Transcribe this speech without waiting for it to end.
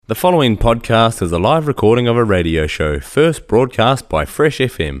The following podcast is a live recording of a radio show first broadcast by Fresh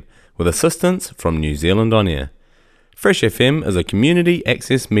FM with assistance from New Zealand On Air. Fresh FM is a community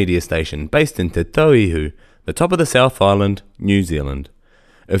access media station based in Te Tauihu, the top of the South Island, New Zealand.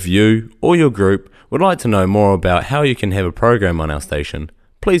 If you or your group would like to know more about how you can have a program on our station,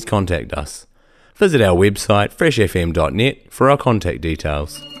 please contact us. Visit our website freshfm.net for our contact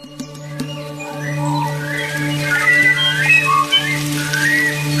details.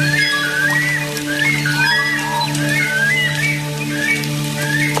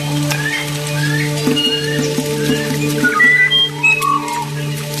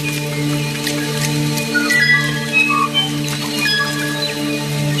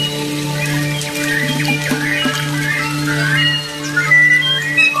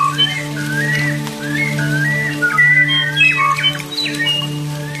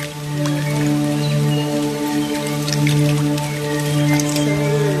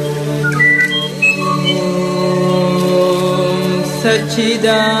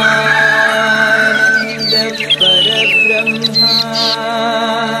 सच्चिदानंद परब्रह्मा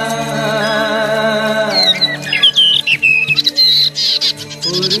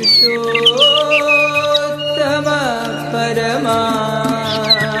पुरुषोत्तम परमात्मा.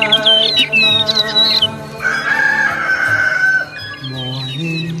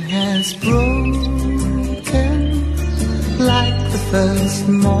 Morning has broken like the first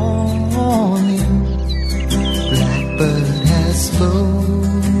morning. Blackbird has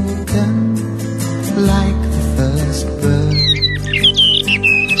spoken like the first bird.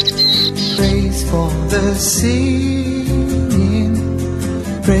 Praise for the singing,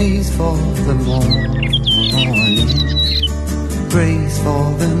 praise for the morning, praise for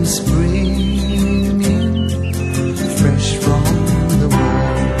them springing fresh from the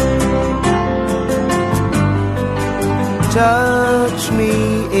world. Touch me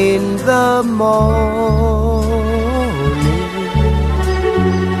in the morning,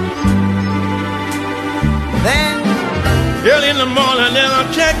 early in the morning, then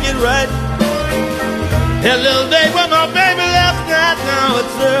I'll check it right. That little day when my baby left night, now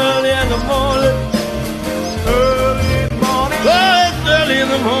it's early in the morning. Early in the morning. Oh, it's early in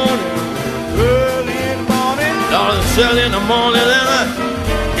the morning. Early in the morning. Oh, it's early in the morning, and I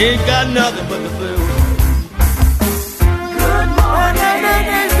ain't got nothing but the blues. Good morning,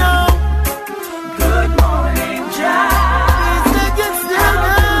 good morning, child.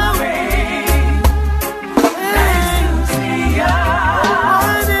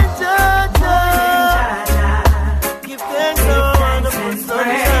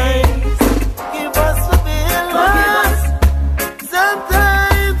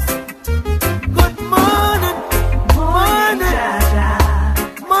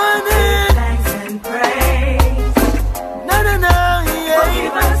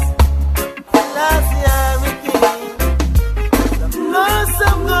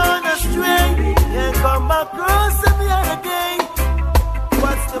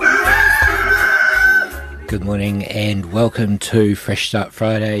 Good morning and welcome to Fresh Start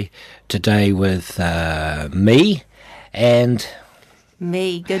Friday, today with me.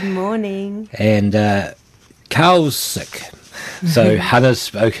 Good morning. And Carl's sick, so Hannah's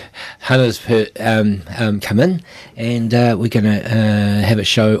come in, and we're going to have a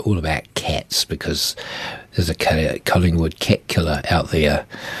show all about cats, because there's a Collingwood cat killer out there.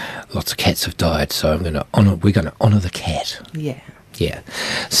 Lots of cats have died, so we're going to honour the cat. Yeah.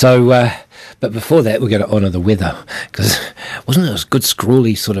 So, but before that, we're going to honour the weather, because wasn't it a good,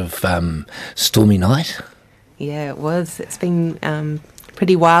 scrawly sort of stormy night? Yeah, it was. It's been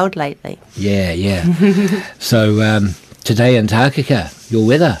pretty wild lately. Yeah. So, today in Takaka, your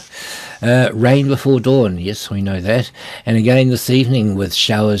weather. Rain before dawn, yes, we know that. And again this evening with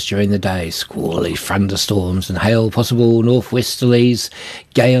showers during the day, squally thunderstorms and hail, possible northwesterlies,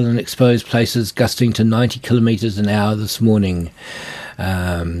 gale in exposed places gusting to 90 kilometres an hour this morning.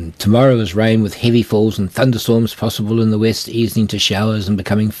 Tomorrow is rain with heavy falls and thunderstorms possible in the west, easing to showers and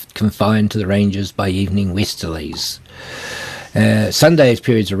becoming confined to the ranges by evening westerlies. Sunday is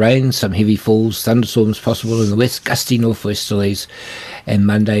periods of rain, some heavy falls, thunderstorms possible in the west, gusty northwesterlies, and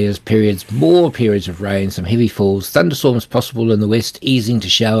Monday is more periods of rain, some heavy falls, thunderstorms possible in the west, easing to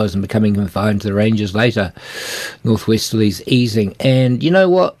showers and becoming confined to the ranges later, northwesterlies easing. And you know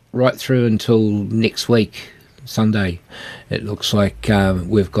what, right through until next week, Sunday, it looks like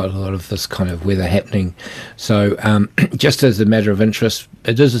we've got a lot of this kind of weather happening. So just as a matter of interest,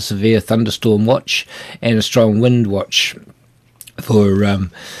 it is a severe thunderstorm watch and a strong wind watch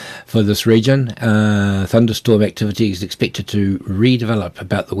for this region. Thunderstorm activity is expected to redevelop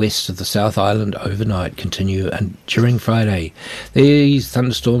about the west of the South Island overnight, continue and during Friday. These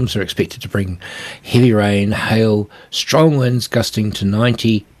thunderstorms are expected to bring heavy rain, hail, strong winds gusting to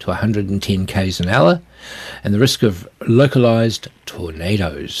 90 to 110 k's an hour, and the risk of localised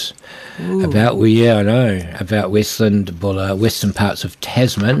tornadoes. About Westland Bulla, western parts of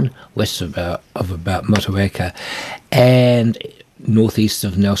Tasman, west of about Motueka, and northeast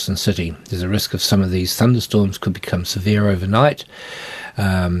of Nelson City. There's a risk of some of these thunderstorms could become severe overnight,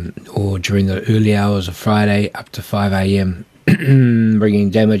 or during the early hours of Friday up to 5 a.m,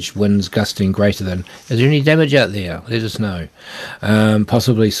 bringing damage, winds gusting greater than... Is there any damage out there? Let us know.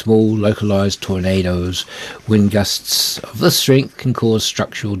 Possibly small localised tornadoes. Wind gusts of this strength can cause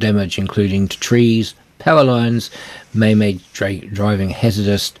structural damage, including to trees, power lines, may make driving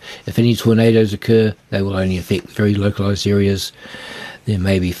hazardous. If any tornadoes occur, they will only affect very localised areas. There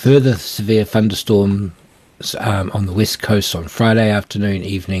may be further severe thunderstorms on the west coast on Friday afternoon,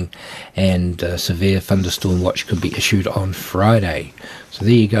 evening, and severe thunderstorm watch could be issued on Friday. So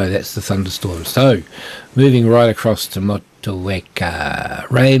there you go, that's the thunderstorm. So moving right across to Motueka,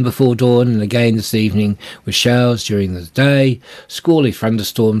 rain before dawn and again this evening with showers during the day, squally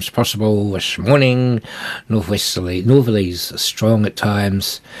thunderstorms possible this morning, northerlies strong at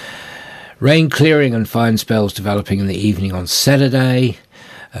times, rain clearing and fine spells developing in the evening on Saturday.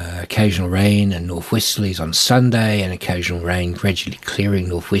 Occasional rain and northwesterlies on Sunday, and occasional rain gradually clearing,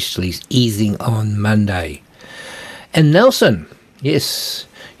 northwesterlies easing on Monday. And Nelson, yes,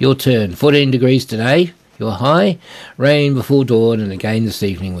 your turn. 14 degrees today, your high. Rain before dawn and again this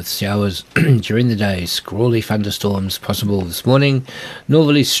evening with showers during the day. Squally thunderstorms possible this morning,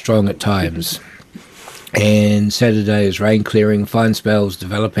 northerly strong at times. And Saturday is rain clearing, fine spells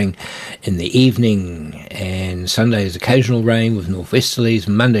developing in the evening, and Sunday is occasional rain with northwesterlies.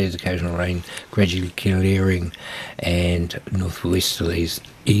 Monday is occasional rain, gradually clearing, and northwesterlies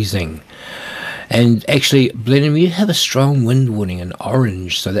easing. And actually, Blenheim, you have a strong wind warning in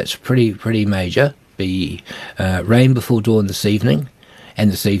orange, so that's pretty major. Be rain before dawn this evening,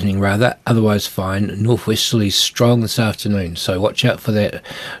 otherwise fine. Northwesterlies strong this afternoon, so watch out for that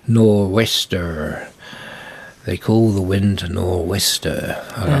nor'wester. They call the wind nor'wester.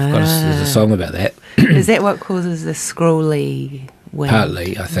 There's a song about that. Is that what causes the scrawly wind?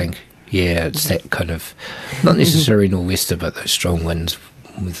 Partly, I think. Yeah, it's that kind of, not necessarily nor'wester, but those strong winds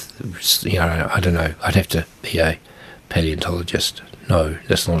with, I don't know. I'd have to be a paleontologist. No,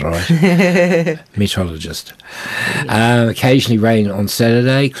 that's not right. Meteorologist. Occasionally rain on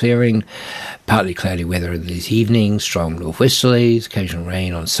Saturday, clearing, partly cloudy weather in these evenings, strong northwesterlies, occasional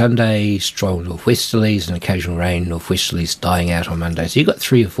rain on Sunday, strong northwesterlies, and occasional rain, northwesterlies dying out on Monday. So you've got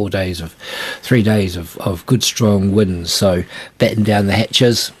 3 days of good strong winds, so batten down the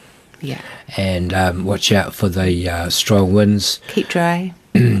hatches. Yeah. And watch out for the strong winds. Keep dry.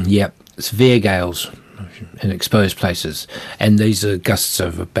 Yep. Severe gales in exposed places, and these are gusts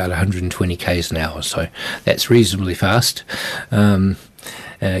of about 120 k's an hour, so that's reasonably fast. Go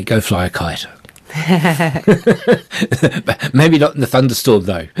fly a kite. Maybe not in the thunderstorm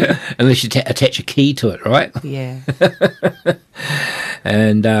though, unless you attach a key to it, right? Yeah.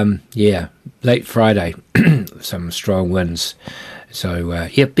 And late Friday, some strong winds. So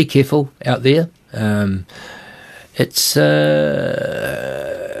be careful out there. It's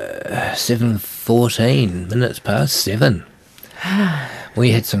 7:14 minutes past 7.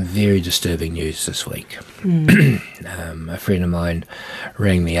 We had some very disturbing news this week. A friend of mine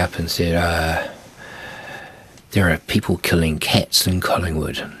rang me up and said, there are people killing cats in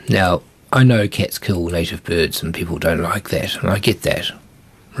Collingwood. Now, I know cats kill native birds and people don't like that, and I get that,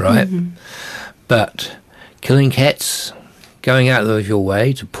 right? But killing cats, going out of your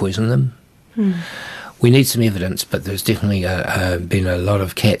way to poison them, we need some evidence, but there's definitely been a lot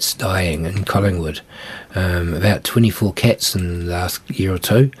of cats dying in Collingwood. About 24 cats in the last year or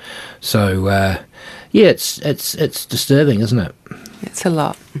two. So, it's disturbing, isn't it? It's a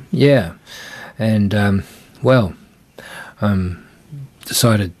lot. Yeah. And,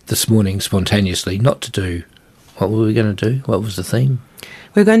 decided this morning spontaneously not to do... What were we going to do? What was the theme?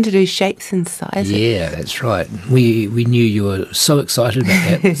 We're going to do shapes and sizes. Yeah, that's right. We knew you were so excited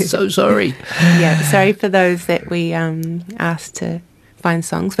about that. So sorry. Yeah, sorry for those that we asked to find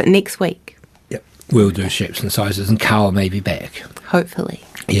songs, but next week. Yep, we'll do shapes and sizes, and Carl may be back. Hopefully.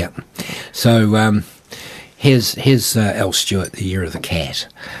 Yeah. So here's Al Stewart, The Year of the Cat,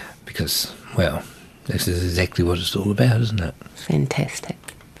 because, well, this is exactly what it's all about, isn't it? Fantastic.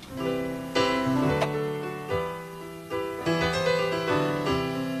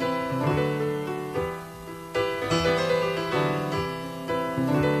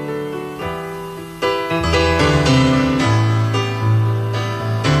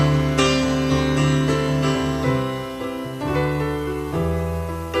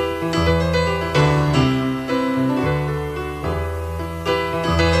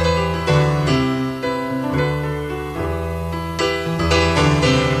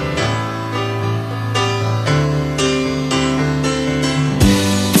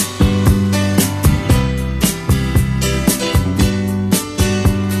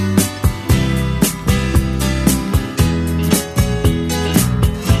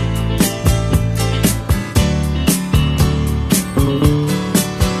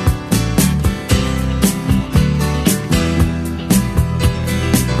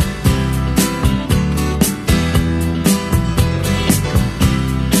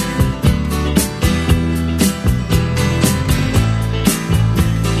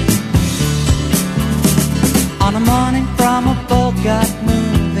 got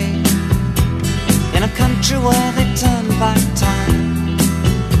movie in a country where they turn back time.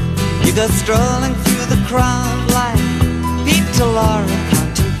 You go strolling through the crowd like Peter Laura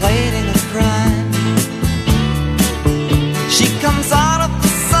contemplating a crime. She comes out of the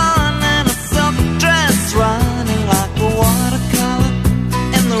sun in a silk dress, running like a watercolor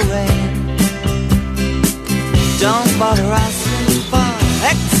in the rain. Don't bother asking for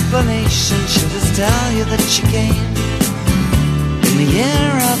explanation, she'll just tell you that she came in the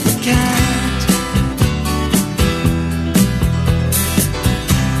year of the cat.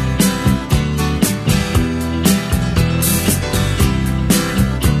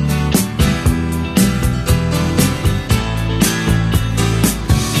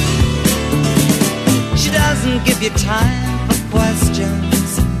 Give you time for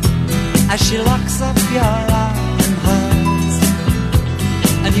questions as she locks up your arm in hers,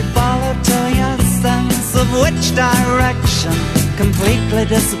 and you follow till your sense of which direction completely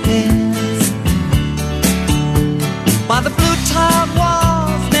disappears. By the blue tiled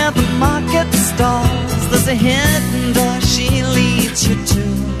walls near the market stalls, there's a hidden door she leads you to.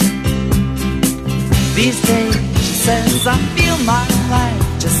 These days, she says, I feel my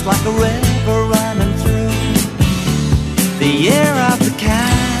life just like a river running through the year of the cat.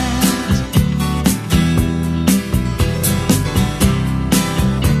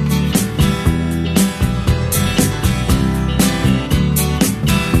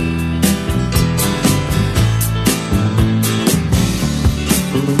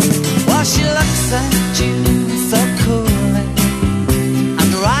 While she looks at you so coolly, and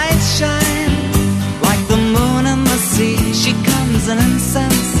her eyes shine like the moon and the sea. She comes in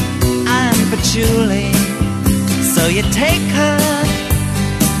incense and patchouli. So you take her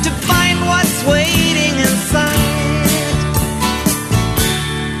to find what's waiting inside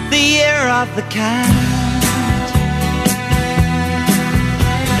the year of the cat.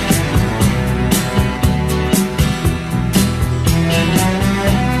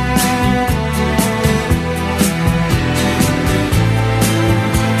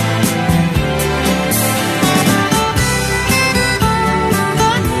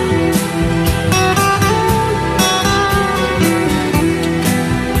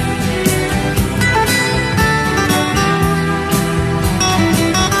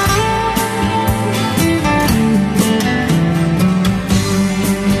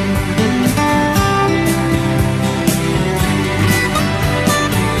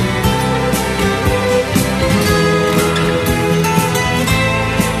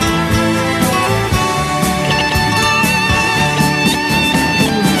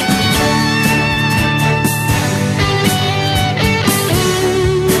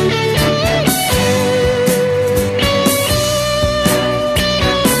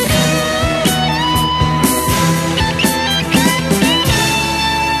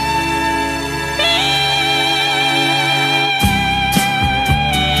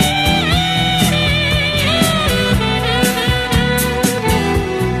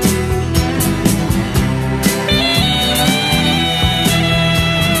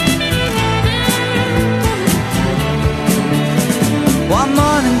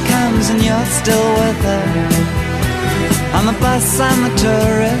 Still with her, and the bus and the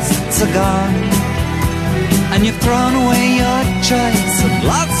tourists are gone, and you've thrown away your choice and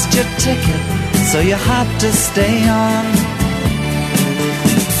lost your ticket, so you have to stay on.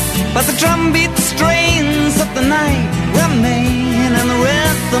 But the drumbeat strains of the night remain, and the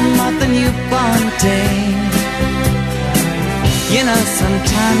rhythm of the newborn day. You know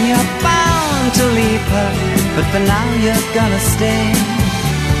sometime you're bound to leave her, but for now you're gonna stay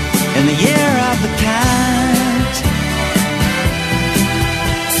in the year of the cat.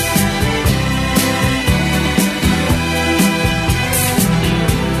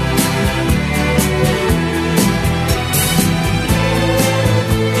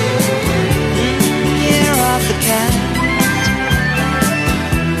 Year of the cat.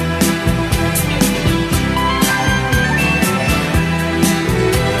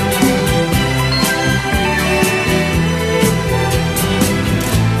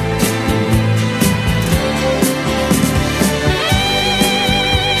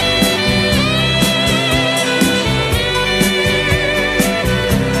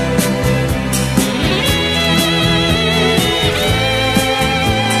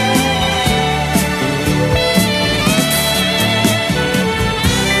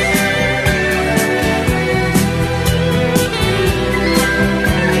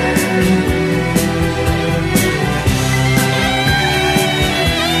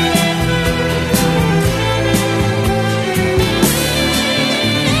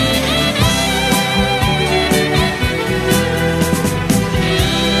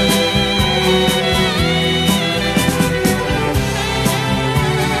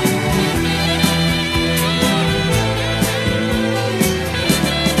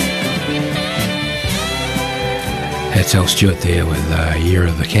 That's Al Stewart there with Year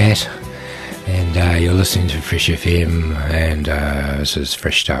of the Cat. And you're listening to Fresh FM, and this is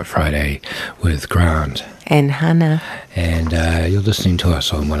Fresh Start Friday with Grant. And Hannah. And you're listening to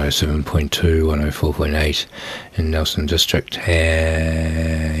us on 107.2, 104.8 in Nelson District,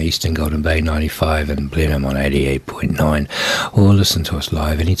 Eastern Golden Bay 95, and Blenheim on 88.9. Or listen to us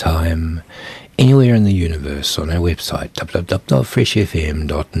live anytime, anywhere in the universe on our website,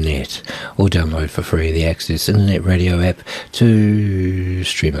 www.freshfm.net, or download for free the Access Internet Radio app to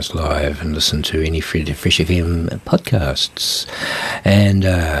stream us live and listen to any Fresh FM podcasts. And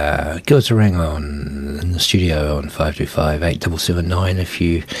give us a ring in the studio on 525-8779 if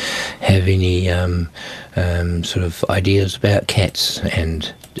you have any sort of ideas about cats,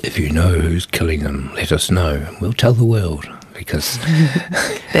 and if you know who's killing them, let us know. We'll tell the world. Because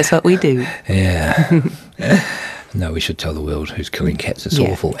that's what we do. Yeah. No, we should tell the world who's killing cats. It's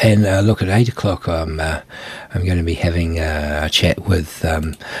awful. And look, at 8 o'clock, I'm going to be having a chat with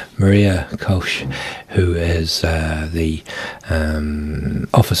Maria Koch, who is the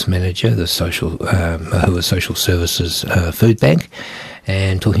office manager, who is social services food bank,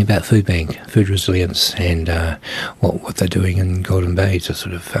 and talking about food bank, food resilience, and what they're doing in Golden Bay to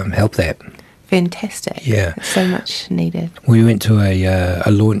sort of help that. Fantastic. Yeah. It's so much needed. We went to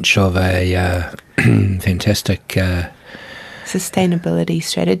a launch of a fantastic sustainability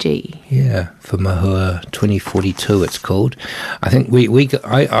strategy. Yeah, for Mahua 2042 it's called. I think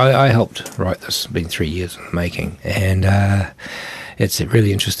I helped write this. It's been 3 years in the making, and it's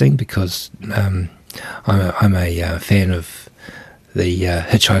really interesting because I'm a fan of the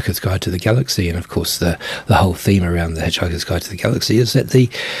Hitchhiker's Guide to the Galaxy, and of course the whole theme around the Hitchhiker's Guide to the Galaxy is that the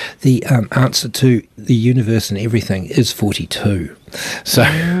answer to the universe and everything is 42. So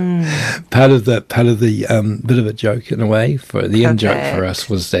part of the bit of a joke in a way, for the in joke for us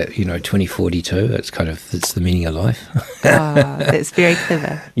was that 2042. It's the meaning of life. Oh, that's very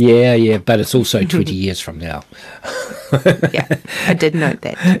clever. Yeah, but it's also 20 years from now. Yeah, I did note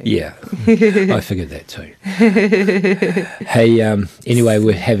that too. Yeah, I figured that too. Hey, anyway,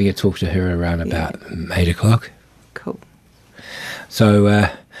 we're having a talk to her around about 8 o'clock. Cool. So,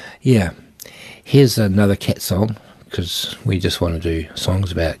 here's another cat song, because we just want to do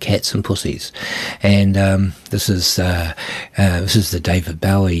songs about cats and pussies. And this is the David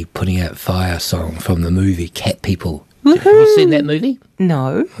Bowie Putting Out Fire song from the movie Cat People. Woohoo! Have you seen that movie?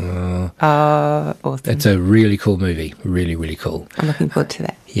 No. Awesome. It's a really cool movie. Really, really cool. I'm looking forward to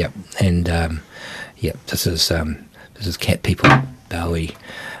that. Yep. And this is Cat People, Bowie,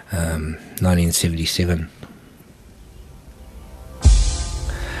 1977,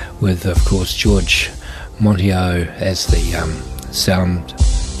 with of course George Monteo as the sound,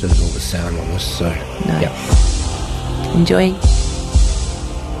 does all the sound on this. So nice. Yep. Enjoy.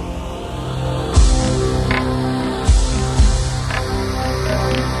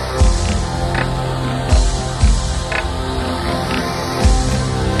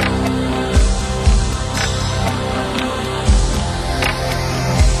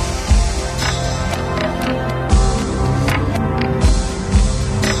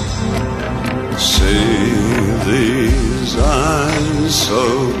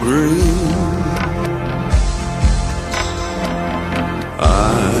 So green, I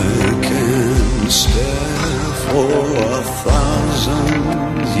can stare for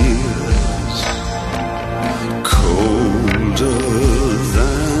 1,000 years, colder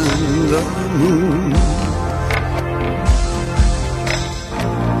than the moon.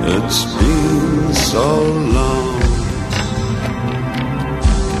 It's been so long.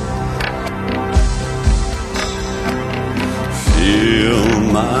 Feel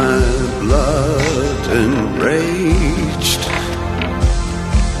my blood enraged.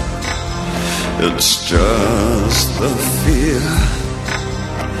 It's just the fear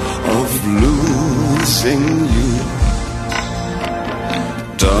of losing you.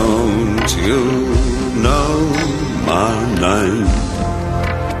 Don't you know my name?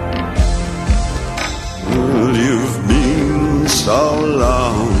 Well, you've been so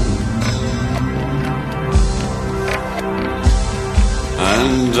long,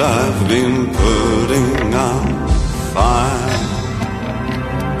 and I've been putting out fire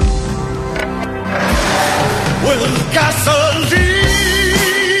with gasoline.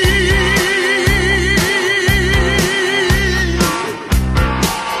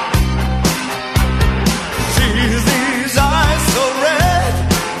 See these eyes so red,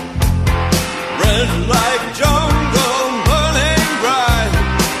 red like jungle burning bright.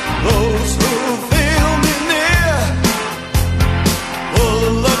 Those who feel me near will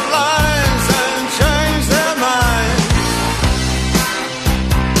look lines and change their mind.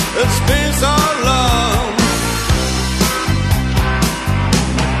 It's been so long,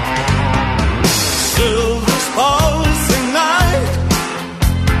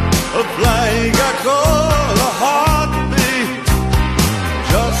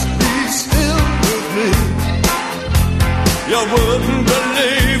 You wouldn't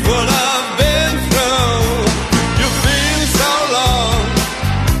believe what I've been through. You've been so long,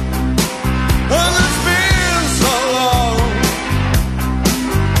 and it's been so long.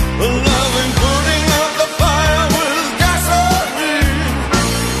 Loving putting out the fire with gasoline,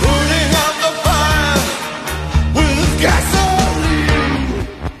 putting out the fire with gasoline.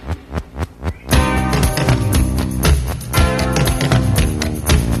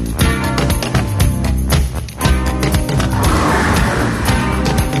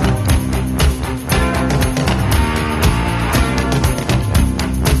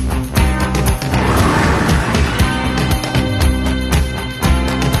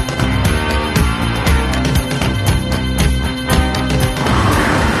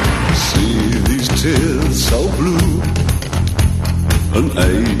 Tears so blue, an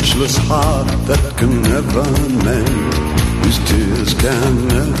ageless heart that can never mend, whose tears can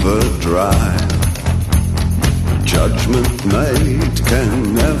never dry. Judgment made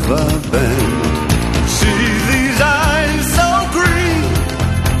can never bend. See these eyes so green,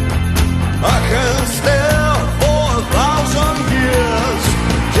 I can stare for 1,000 years.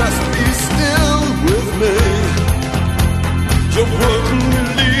 Just be still with me. You wouldn't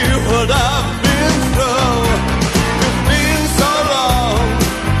believe what I've been through. It's been so long.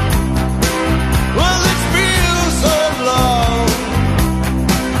 Well, it's been so long.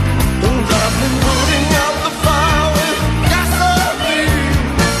 And I've been putting out the fire with gasoline,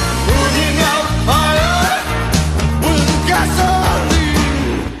 putting out fire with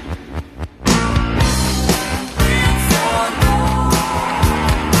gasoline. Been so long.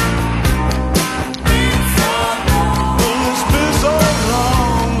 Been so long. Well, it's been so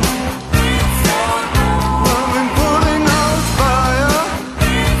long. I've been putting out fire.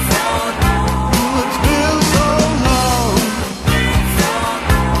 It's been so long. Been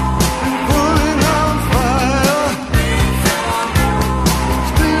putting out fire. It's been so long. Putting out fire. Been so long.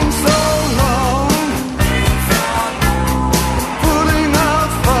 Been so long. Putting out fire. Putting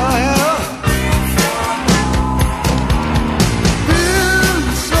out fire.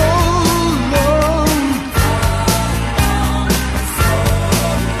 Been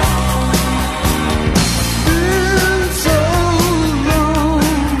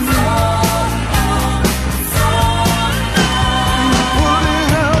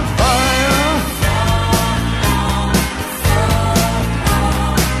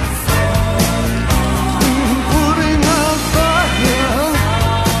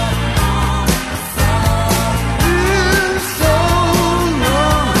so long.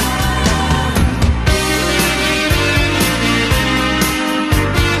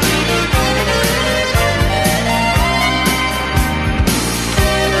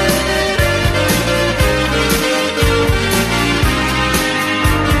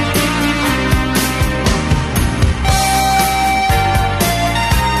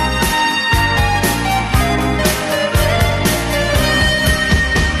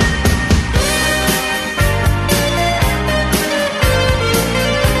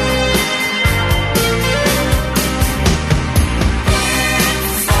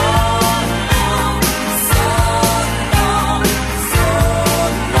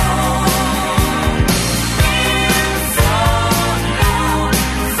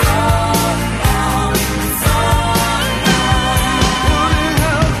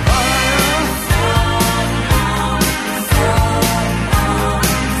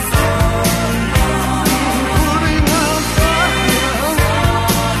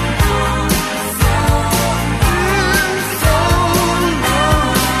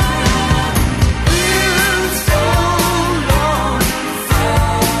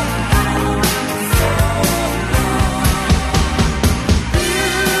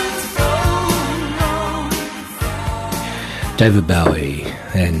 David Bowie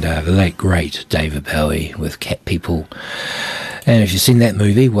and the late great David Bowie with Cat People. And if you've seen that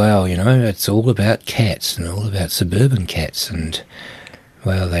movie, well, you know, it's all about cats and all about suburban cats, and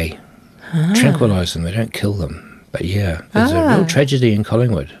well, they tranquilise them, they don't kill them. But yeah, there's a real tragedy in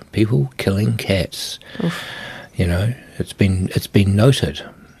Collingwood. People killing cats. Oof. You know, it's been noted.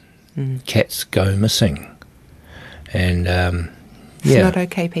 Cats go missing. And It's not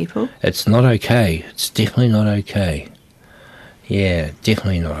okay, people. It's not okay. It's definitely not okay. Yeah,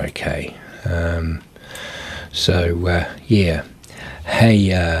 definitely not okay. Yeah.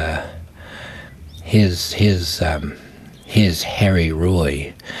 Hey, here's Harry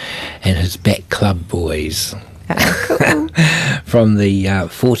Roy and his Back Club Boys Cool. from the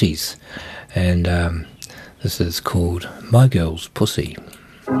 40s. And this is called My Girl's Pussy.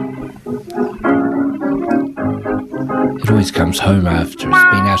 It always comes home after it's been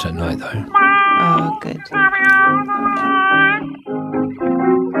out at night, though. Oh, good.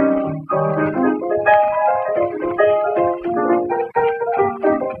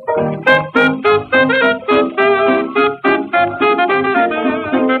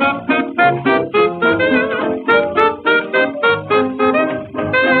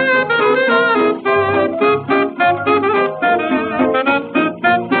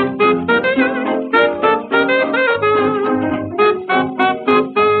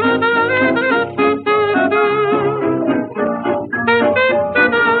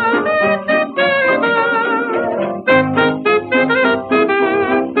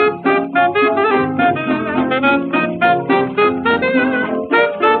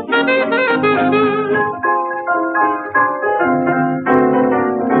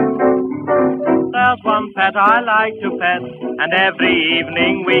 pet I like to pet, and every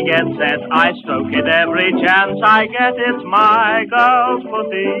evening we get set. I stroke it every chance I get. It's my girl's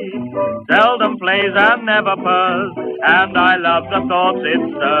pussy. Seldom plays and never purrs, and I love the thoughts it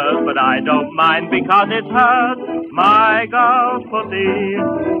stirs, but I don't mind because it's hers, my girl's pussy.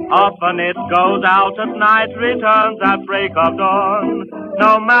 Often it goes out at night, returns at break of dawn.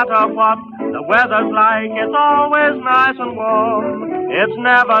 No matter what the weather's like, it's always nice and warm. It's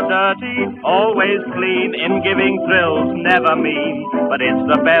never dirty, always clean, in giving thrills, never mean. But it's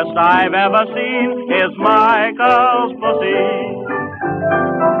the best I've ever seen, is my girl's pussy.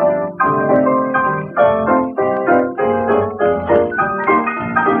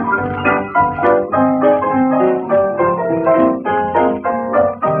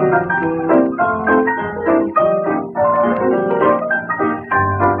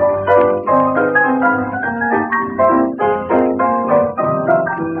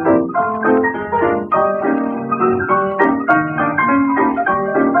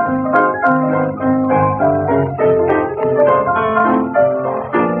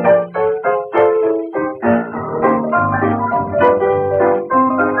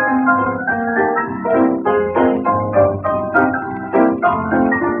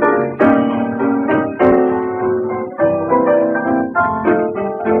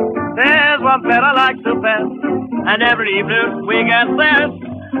 And every evening we get this.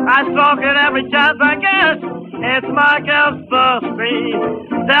 I stroke it every chance I get. It's my girl's pussy.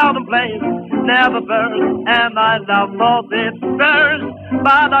 Seldom plays, never burns, and I love both it burns.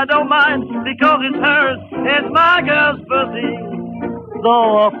 But I don't mind because it's hers. It's my girl's pussy. So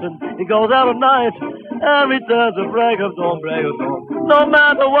often he goes out at night and returns at break of dawn, break of dawn. No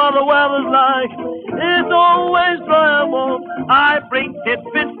matter what the weather's like, it's always dry and warm. I bring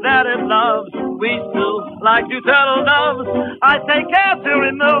tidbits that it loves. We still like to turtle doves. I take care to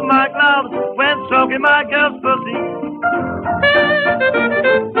remove my gloves when stroking my girl's pussy.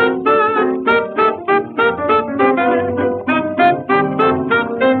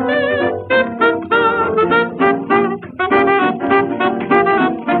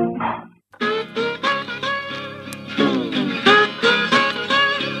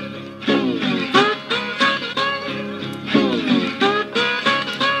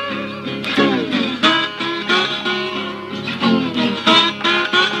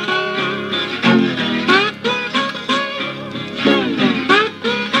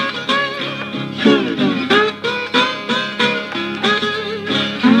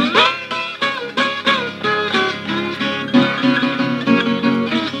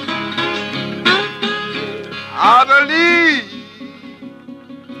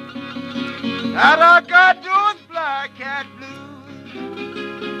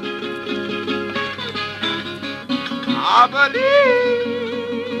 I believe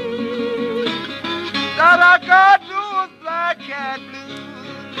that I got those black cat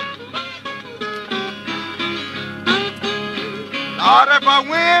blues. Lord, if I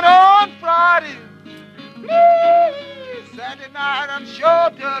went on Friday, please, Saturday night I'm sure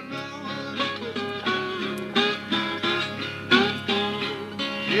to lose.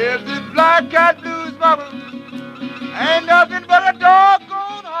 Here's the black cat blues, mama, ain't nothing but a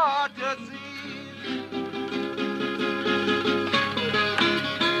doggone hard to see.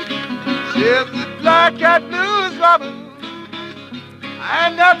 Here's the black cat blues, mama,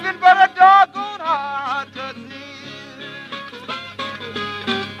 ain't nothing but a doggone hard to see.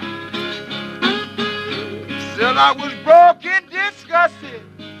 Still I was broke and disgusted,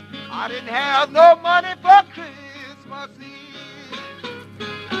 I didn't have no money for Christmas Eve.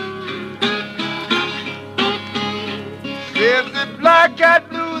 Here's the black cat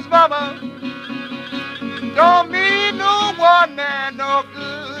blues, mama, don't mean no one man no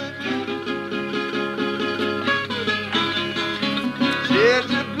good. Here's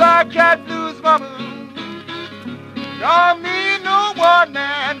the black cat blues, mama, don't mean no one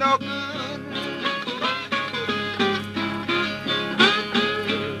man no good.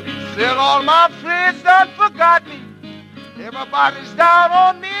 Still all my friends done forgot me, everybody's down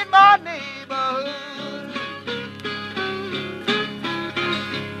on me in my neighborhood.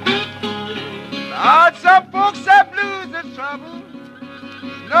 Lord, some folks have blues and trouble,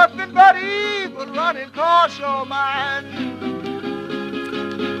 nothing but evil running across your mind.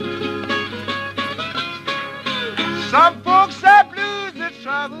 Some folks have blues and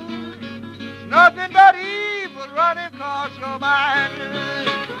trouble, nothing but evil running across your mind.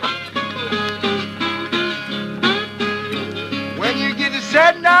 When you get to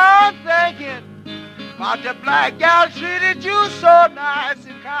sitting down thinking about the black gal treated you so nice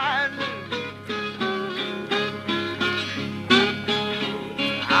and kind.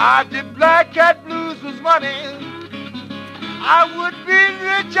 Ah, the black cat blues was money, I would be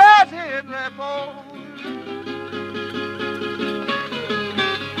rich as Henry Ford.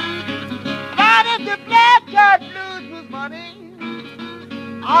 But if the Black Cat Blues was money,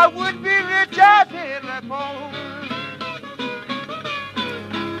 I would be rich as Henry Ford.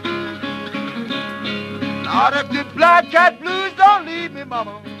 Lord, if the Black Cat Blues don't leave me,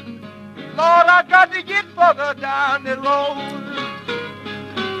 mama, Lord, I got to get further down the road.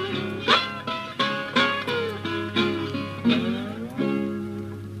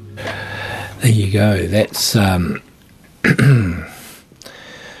 There you go. That's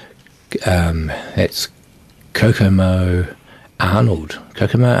that's Kokomo Arnold.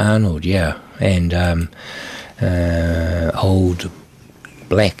 Kokomo Arnold, yeah, and old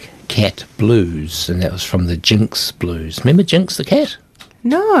Black Cat Blues, and that was from the Jinx Blues. Remember Jinx the cat?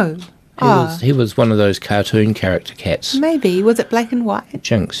 No. He was one of those cartoon character cats. Maybe. Was it black and white?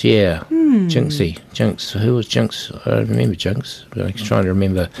 Jinx, yeah. Jinxie. Jinx. Who was Jinx? I don't remember Jinx. But I'm trying to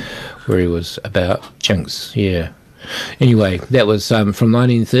remember where he was about. Jinx, yeah. Anyway, that was from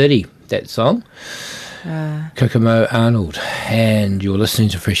 1930, that song. Kokomo Arnold. And you're listening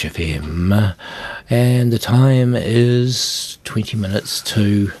to Fresh FM. And the time is 20 minutes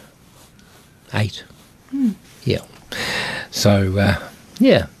to 8. Yeah. So,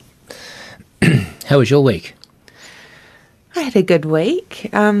 yeah. How was your week? I had a good week.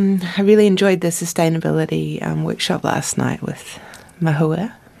 I really enjoyed the sustainability workshop last night with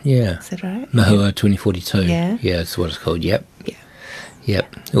Mahua. Yeah. Is that right? Mahua 2042. Yeah. Yeah, that's what it's called. Yep. Yeah.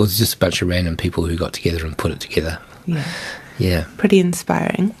 Yep. It was just a bunch of random people who got together and put it together. Yeah. Yeah. Pretty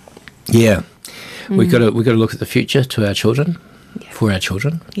inspiring. Yeah. We got to look at the future to our children, for our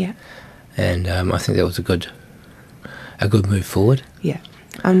children, Yeah. and I think that was a good move forward. Yeah.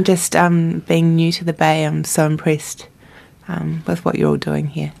 I'm just being new to the Bay. I'm so impressed with what you're all doing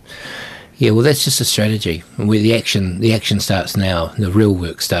here. Yeah, well, that's just a strategy. Where the action starts now. The real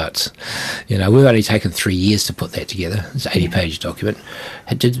work starts. You know, we've only taken 3 years to put that together. It's an 80-page document.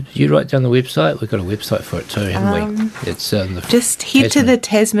 Did you write down the website? We've got a website for it too, haven't we? It's Just head to the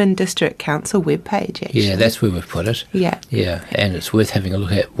Tasman District Council webpage, actually. Yeah, that's where we've put it. Yeah. Yeah, and it's worth having a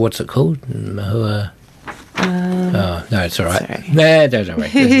look at. What's it called? Mahua. Oh no, it's all right. Sorry. Nah, don't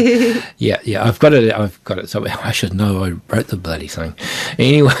worry. yeah, I've got it somewhere. I should know. I wrote the bloody thing.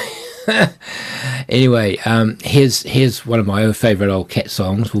 Anyway, here's one of my old favourite old cat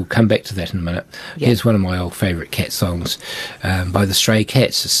songs. We'll come back to that in a minute. Yeah. Here's one of my old favourite cat songs by the Stray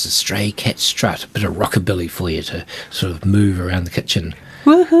Cats. It's the Stray Cat Strut, a bit of rockabilly for you to sort of move around the kitchen.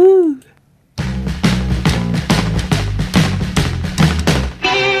 Woohoo!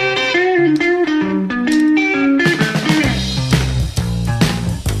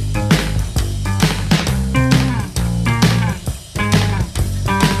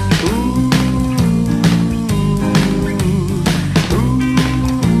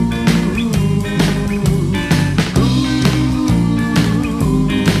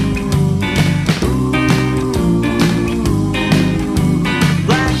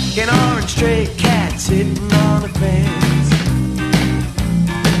 Sitting on the fence,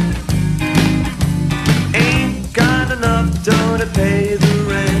 ain't got enough dough to pay the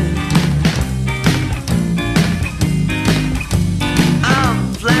rent.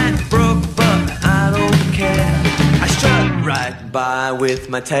 I'm flat broke, but I don't care. I strut right by with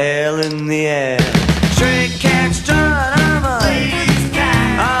my tail in the air. Stray cat strut, I'm a ladies'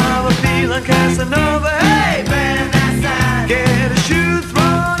 cat. I'm a feeling Casanova. Hey, man, that's that. Get a shoe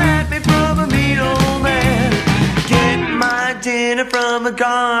thrown at me from a mean old man. Get my dinner from a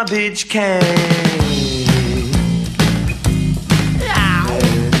garbage can.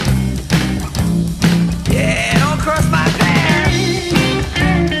 Yeah, don't cross my path.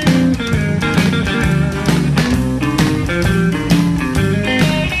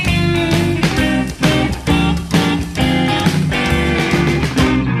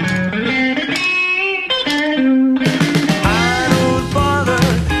 I don't bother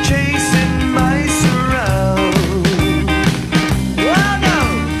chasing mice around. Oh no,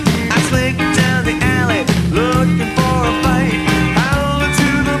 I slink down the alley looking for a fight. Howling to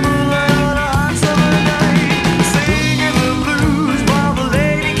the moonlight on a hot summer night, singing the blues while the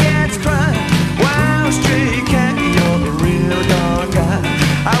lady cats cry. Wow, stray cat, you're a real dog guy.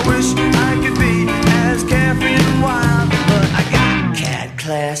 I wish I could be as carefree and wild, but I got cat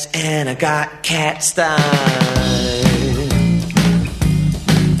class and I got cat style.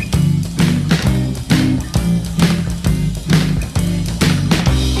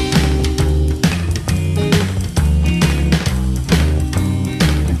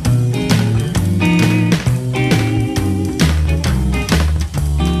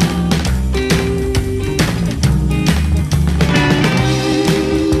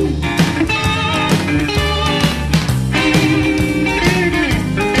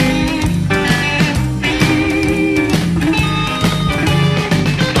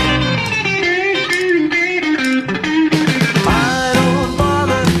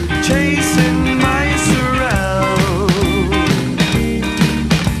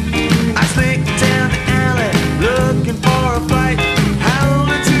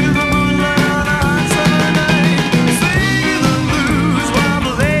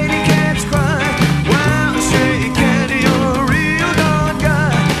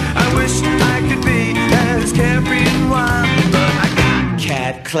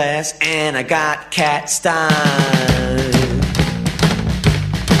 class and I got cat style.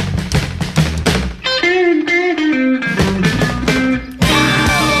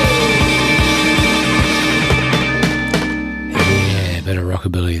 Yeah, bit of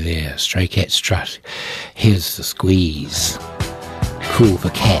rockabilly there. Stray Cat Strut. Here's the Squeeze. Cool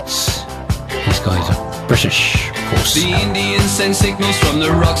for Cats. These guys are British, of course. The Indians send signals from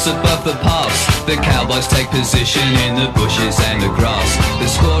the rocks above the pass. The cowboys take position in the bushes and the grass. The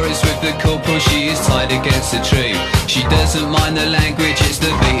score is with the corporal, she is tied against a tree. She doesn't mind the language, it's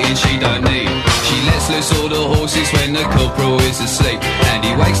the beating she don't need. She lets loose all the horses when the corporal is asleep. And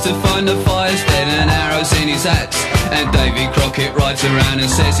he wakes to find the fire's dead and arrows in his axe. And Davy Crockett rides around and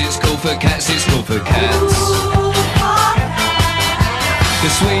says it's cool for cats, it's cool for cats. The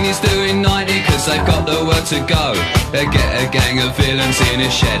Sweeney's doing 90 cause they've got the word to go. They get a gang of villains in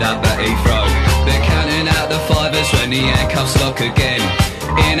a shed up at Heathrow. They're counting out the fivers when the handcuffs lock again.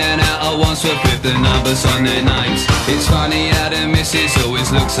 In and out at once with the numbers on their names. It's funny how the missus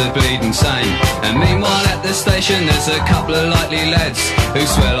always looks a bleeding sane. And meanwhile at the station there's a couple of likely lads who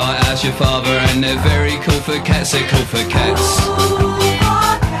swear like how's your father, and they're very cool for cats, they're cool for cats.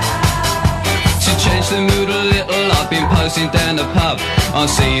 To change the mood a little, I've been posing down the pub. I'm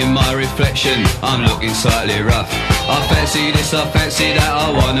seeing my reflection, I'm looking slightly rough. I fancy this, I fancy that,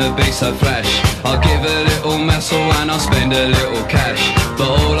 I wanna be so flash. I'll give a little muscle and I'll spend a little cash. But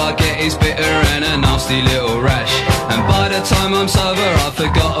all I get is bitter and a nasty little rash. And by the time I'm sober I've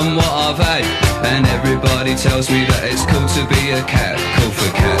forgotten what I've had. And everybody tells me that it's cool to be a cat, cool for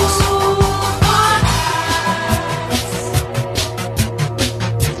cats.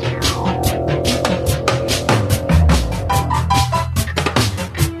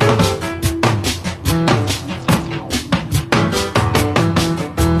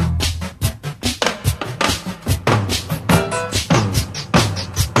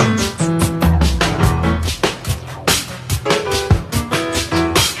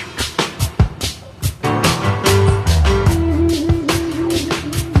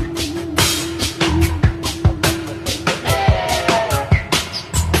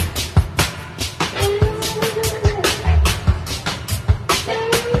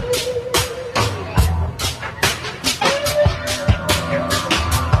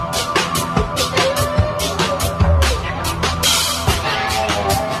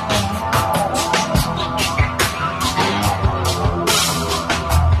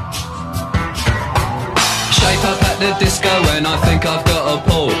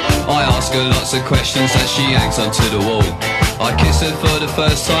 Of questions as she hangs onto the wall. I kiss her for the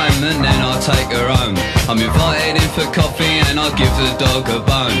first time and then I take her home. I'm invited in for coffee and I give the dog a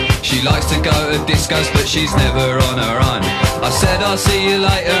bone. She likes to go to discos but she's never on her own. I said I'll see you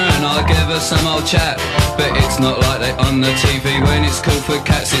later and I'll give her some old chat. But it's not like they on the TV. When it's cool for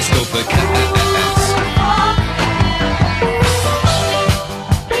cats, it's cool for cats.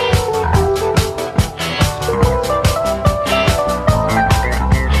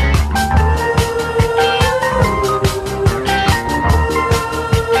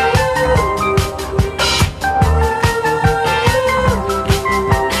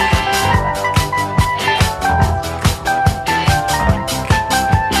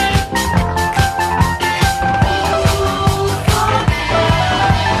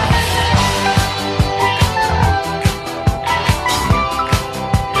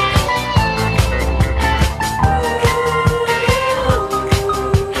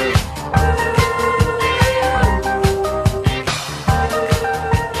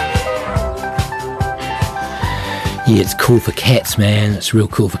 Yeah, it's cool for cats, man. It's real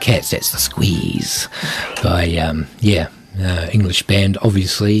cool for cats. That's the Squeeze by English band.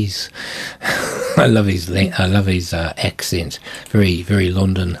 Obviously, I love his accent. Very, very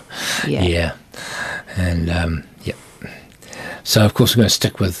London. Yeah. And yep. So of course we're going to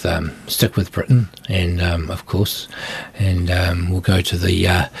stick with Britain, and of course, and we'll go to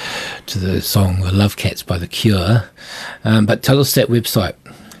the song "The Love Cats" by The Cure. But tell us that website.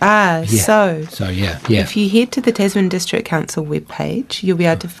 So if you head to the Tasman District Council webpage, you'll be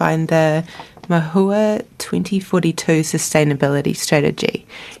able to find the Mahua 2042 Sustainability Strategy,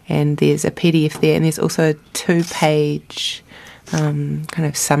 and there's a PDF there, and there's also a 2-page kind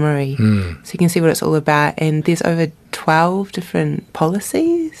of summary, so you can see what it's all about, and there's over 12 different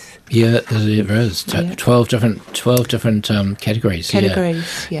policies. Yeah, there is 12 different categories.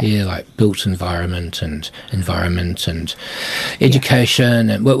 Yeah, like built environment and education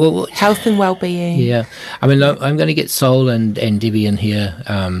and health and well-being. Yeah, I mean, I'm going to get Sol and Debbie in here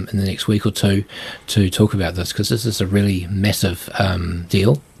in the next week or two to talk about this, because this is a really massive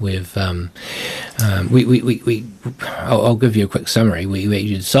deal. We've I'll give you a quick summary. We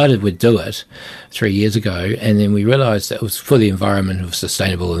decided we'd do it 3 years ago, and then we realised that it was for the environment, of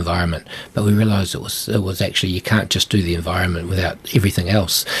sustainable environment. But we realised it was actually, you can't just do the environment without everything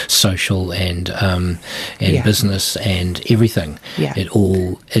else, social and business and everything. Yeah.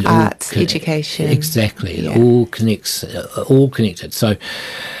 Arts, education. Exactly. It all connects, all connected. So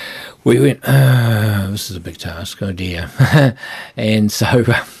we went, this is a big task, oh dear. And so...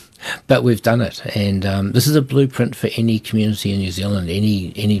 but we've done it, and this is a blueprint for any community in New Zealand,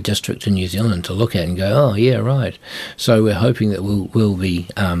 any district in New Zealand to look at and go, oh yeah, right. So we're hoping that we'll be,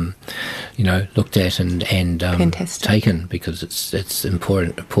 looked at and taken, because it's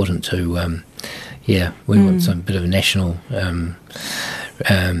important to, we want some bit of a national, let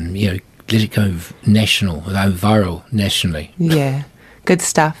it go national, viral nationally. Yeah, good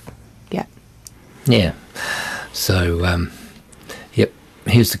stuff. Yeah. Yeah. So.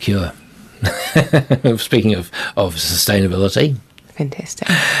 Here's the cure. Speaking of sustainability. Fantastic.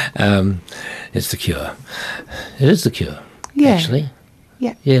 It's the cure. It is the cure, actually.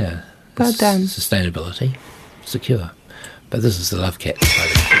 Yeah. Yeah. Well done. Sustainability. It's the cure. But this is the Love Cat.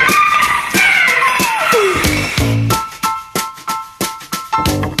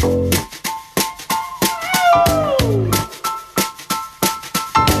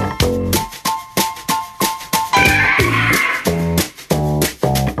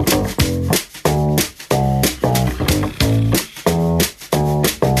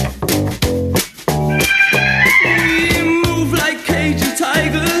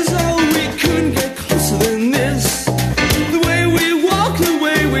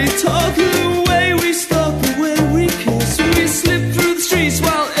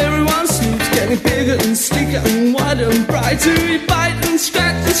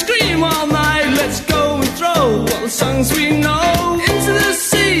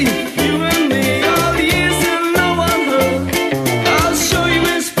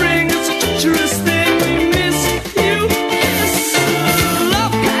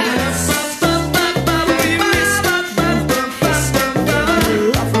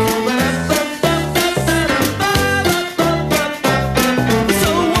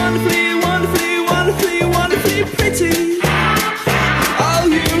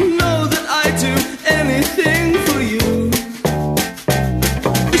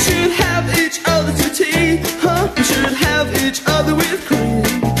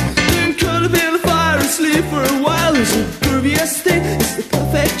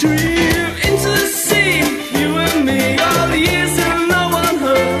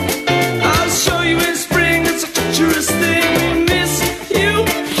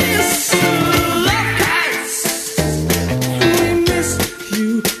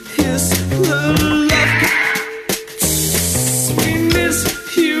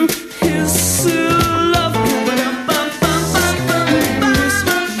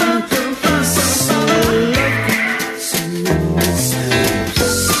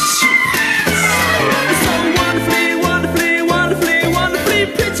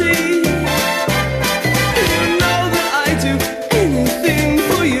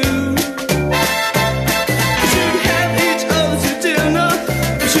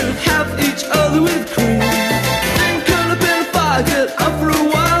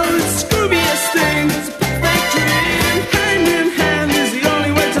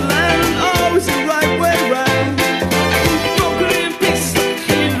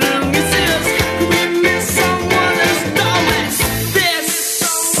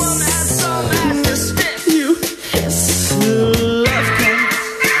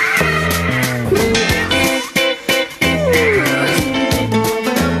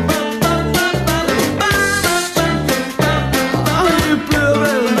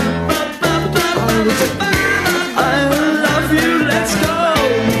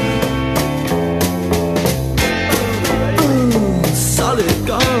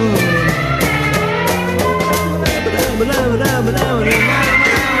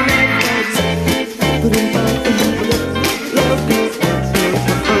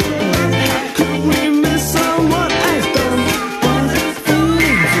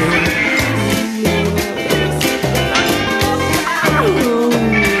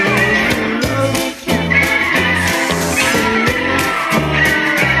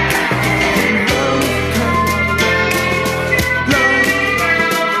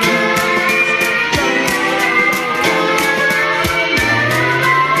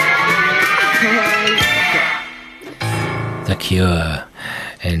 Cure,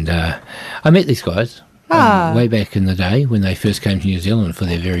 and I met these guys Way back in the day when they first came to New Zealand for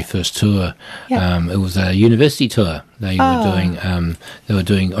their very first tour. Yeah. It was a university tour. They were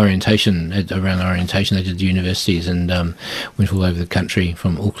doing orientation around orientation. They did the universities and went all over the country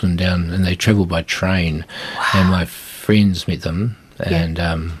from Auckland down, and they travelled by train. Wow. And my friends met them, and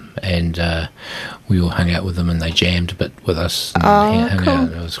we all hung out with them, and they jammed a bit with us and hung cool.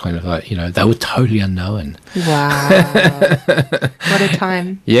 out. It was kind of like, they were totally unknown. Wow. What a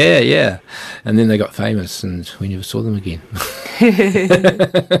time. Yeah. And then they got famous, and we never saw them again.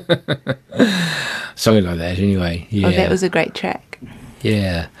 Something like that, anyway. Yeah. Oh, that was a great track.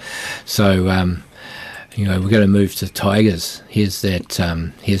 Yeah. So, we're going to move to Tigers. Here's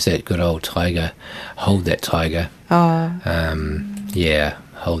that good old Tiger. Hold That Tiger. Oh.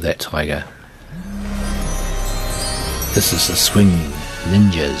 Hold That Tiger. This is the Swing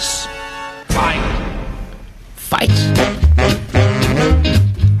Ninjas. Fight.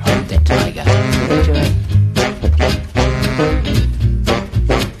 Hold that tiger. Enjoy.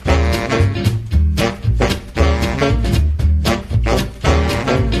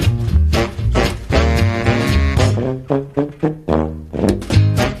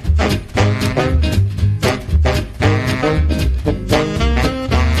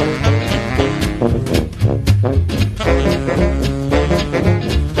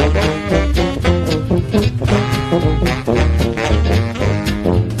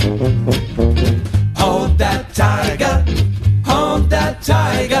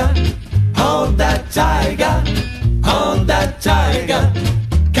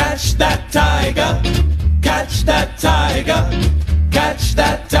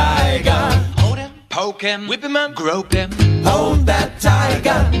 Whip him and grope him. Hold that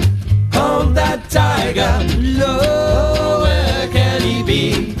tiger, hold that tiger. Lord, where can he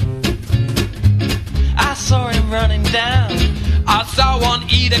be? I saw him running down. I saw one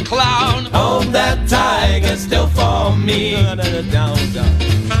eat a clown. Hold that tiger still for me. Down.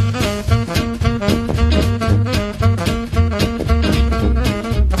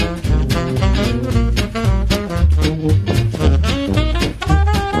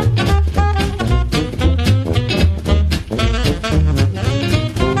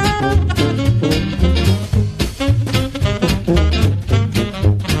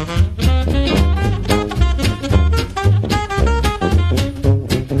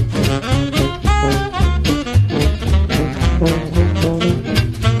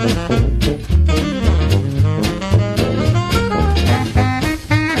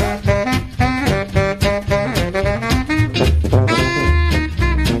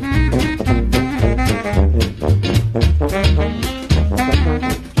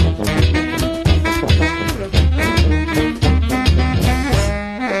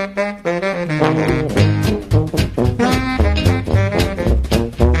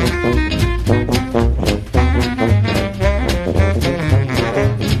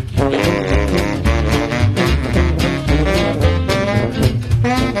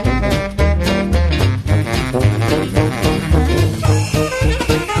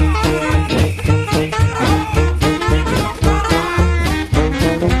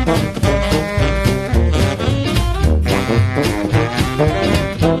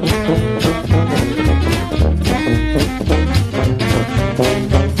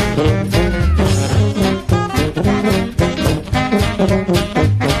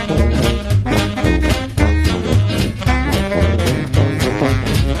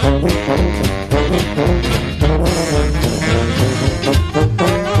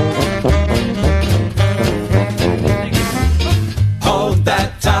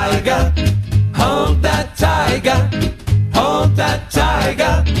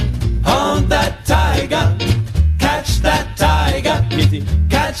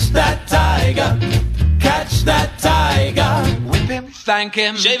 Thank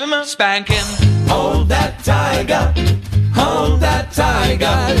him, shave him, spank him. Hold that tiger, hold that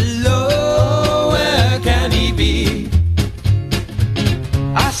tiger. Lord, where can he be?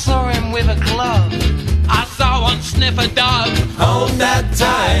 I saw him with a glove. I saw one sniff a dove. Hold that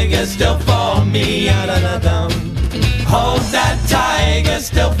tiger still for me. Hold that tiger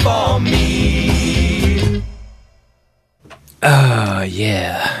still for me. Oh,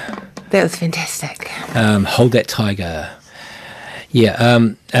 yeah. That was fantastic. Hold That Tiger. Yeah,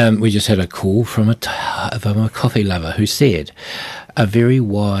 we just had a call from a coffee lover who said a very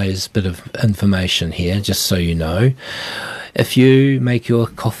wise bit of information here, just so you know. If you make your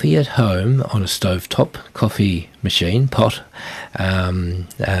coffee at home on a stovetop coffee machine, pot, and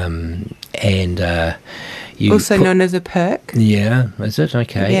Also known as a perk. Yeah, is it?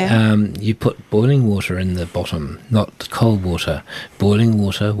 Okay. Yeah. You put boiling water in the bottom, not cold water. Boiling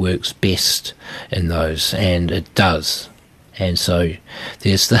water works best in those, and it does. And so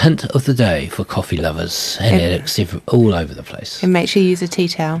there's the hint of the day for coffee lovers and addicts all over the place. And make sure you use a tea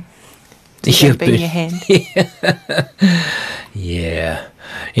towel. So Yeah, don't burn your hand. Yeah.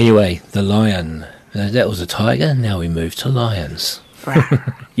 Anyway, the lion. That was a tiger. Now we move to lions. Right.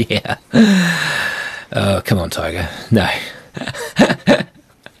 Yeah. Oh, come on, tiger. No.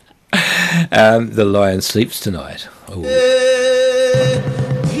 The lion sleeps tonight. Ooh.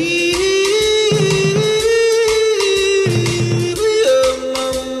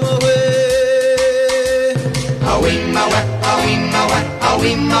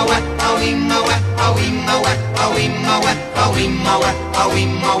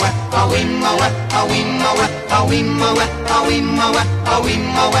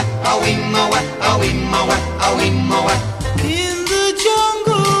 In the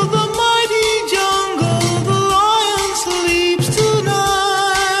jungle, the mighty jungle, the lion sleeps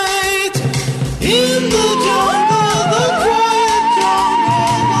tonight. In the jungle, the quiet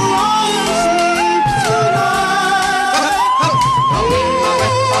jungle, the lion sleeps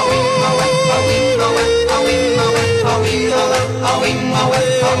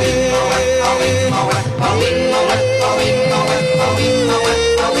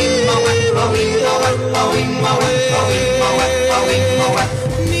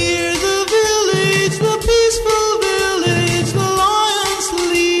Near the village, the peaceful village, the lion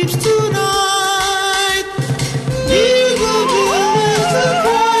sleeps tonight. Near the village, the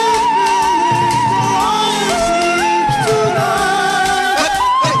quiet village, the lion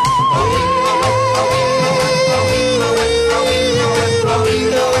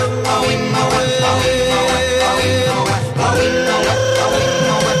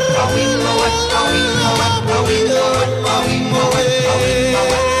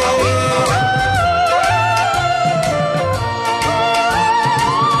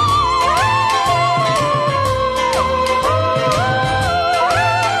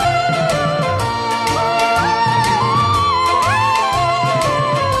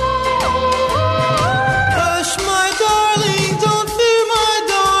Hush, my darling, don't fear, my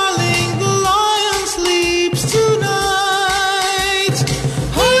darling, the lion sleeps tonight.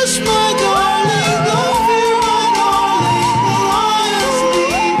 Hush, my darling, don't fear, my darling, the lion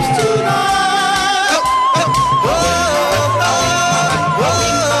sleeps tonight.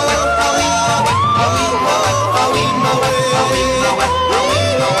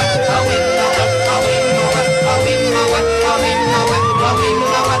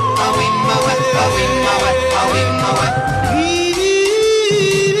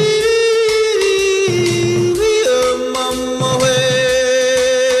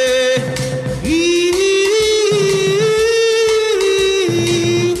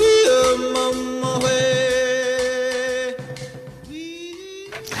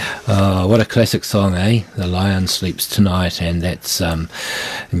 Oh, what a classic song, eh? The Lion Sleeps Tonight, and that's, in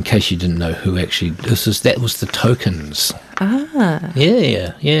case you didn't know who actually, that was the Tokens. Ah.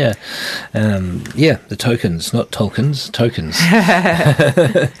 Yeah. The Tokens, not Tolkien's, Tokens.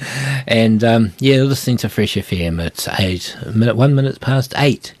 And, listening to Fresh FM at 1 minute past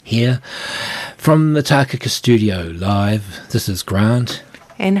 8 here from the Takaka studio live. This is Grant.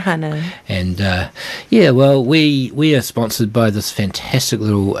 And Hannah. And, we are sponsored by this fantastic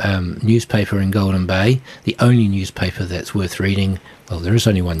little newspaper in Golden Bay, the only newspaper that's worth reading. Well, there is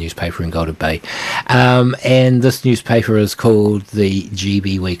only one newspaper in Golden Bay. And this newspaper is called the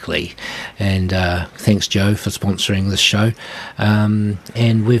GB Weekly. And thanks, Joe, for sponsoring this show.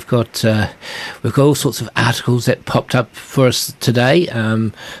 And we've got all sorts of articles that popped up for us today.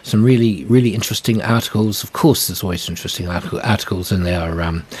 Some really, really interesting articles. Of course, there's always interesting articles in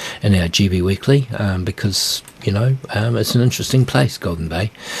our GB Weekly because, it's an interesting place, Golden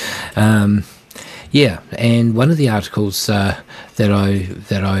Bay. And one of the articles that I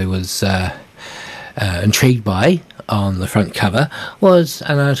was intrigued by on the front cover was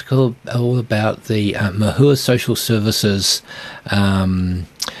an article all about the Mahua Social Services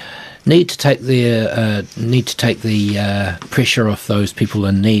need to take the pressure off those people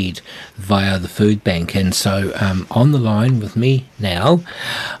in need via the food bank. And so on the line with me now,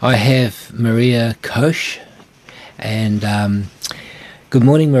 I have Maria Koch. And good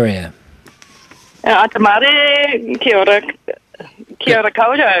morning, Maria. Atamare, kia ora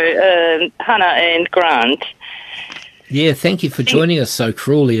koutou, Hannah and Grant. Yeah, thank you for joining us so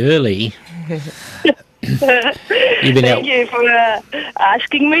cruelly early. Thank you for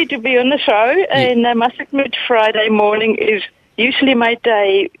asking me to be on the show. And I must admit, Friday morning is usually my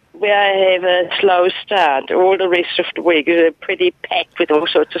day where I have a slow start. All the rest of the week is pretty packed with all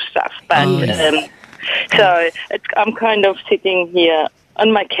sorts of stuff. But I'm kind of sitting here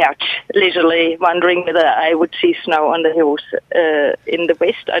on my couch, leisurely, wondering whether I would see snow on the hills in the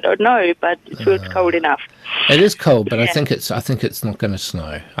west. I don't know, but it feels cold enough. It is cold, but I think it's not going to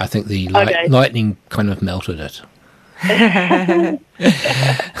snow. I think the lightning kind of melted it.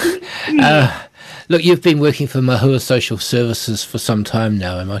 Look, you've been working for Mahua Social Services for some time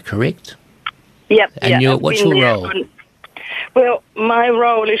now, am I correct? Yep. And what's your role? Well, my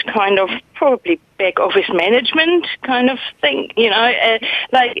role is kind of probably back office management kind of thing,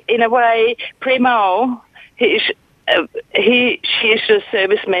 like in a way, Primo, she is the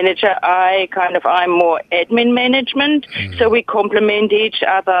service manager. I'm more admin management, so we complement each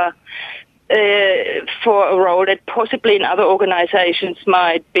other for a role that possibly in other organizations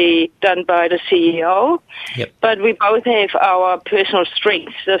might be done by the CEO. Yep. But we both have our personal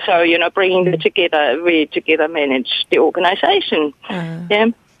strengths, so, bringing them together, we together manage the organization.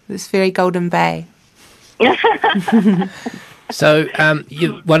 It's very Golden Bay. So,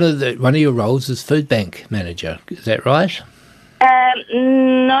 one of your roles is food bank manager. Is that right?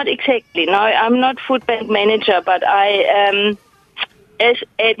 Not exactly. No, I'm not food bank manager, but I as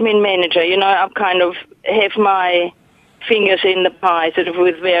admin manager, I kind of have my fingers in the pie, sort of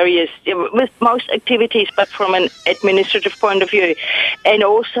with most activities, but from an administrative point of view. And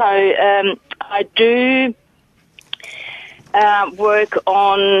also, I do work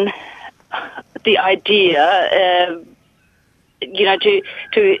on the idea, to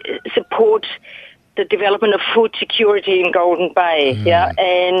support the development of food security in Golden Bay.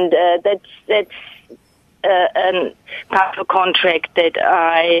 And that's part of a contract that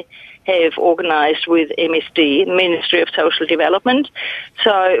I have organised with MSD, Ministry of Social Development.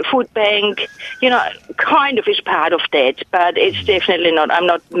 So food bank, kind of is part of that, but it's definitely not. I'm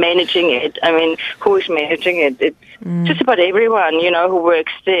not managing it. I mean, who is managing it? It's just about everyone, who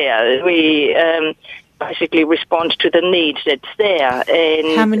works there. We basically respond to the needs that's there.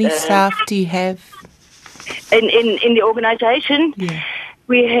 And how many staff do you have? In the organisation,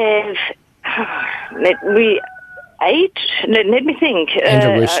 we have 8. Let me think. And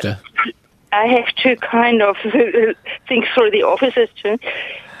a rooster. I have to kind of think through the offices too.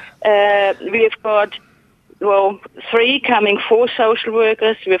 We've got 3 coming, 4 social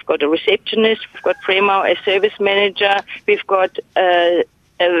workers. We've got a receptionist. We've got Primo, a service manager. We've got a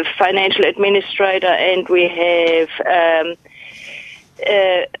financial administrator, and we have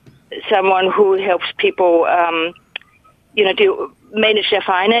someone who helps people, to manage their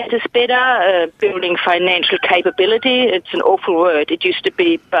finances better, building financial capability. It's an awful word. It used to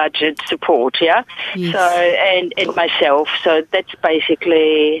be budget support, Yes. So, and myself. So that's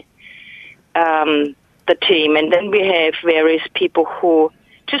basically the team. And then we have various people who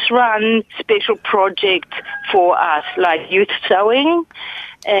just run special projects for us, like youth sewing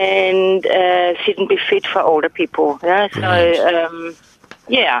and Fit and Be Fit for older people. Yeah. So,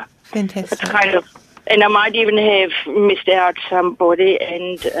 Fantastic. It's kind of. And I might even have missed out somebody,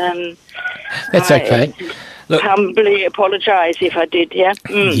 and that's okay. Look, humbly apologise if I did. Yeah.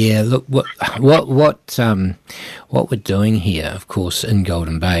 Look, what we're doing here, of course, in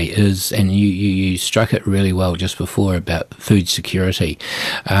Golden Bay is, and you struck it really well just before about food security.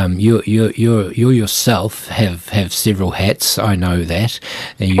 You yourself have several hats. I know that,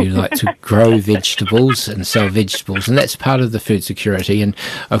 and you like to grow vegetables and sell vegetables, and that's part of the food security. And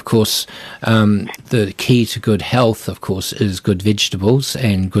of course, the key to good health, of course, is good vegetables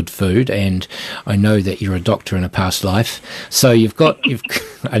and good food. And I know that you're a doctor in a past life, so you've.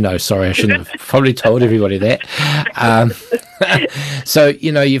 I know. Sorry, I shouldn't have probably told everybody that. So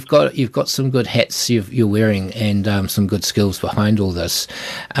you've got some good hats you're wearing and some good skills behind all this.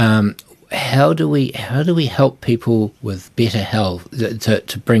 How do we help people with better health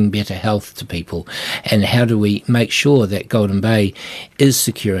to bring better health to people, and how do we make sure that Golden Bay is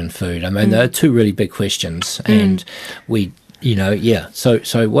secure in food? I mean, there are 2 really big questions, and we.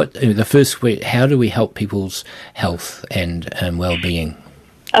 So what the first? How do we help people's health and well-being?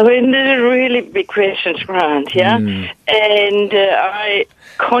 I mean, they're really big questions, Grant, and I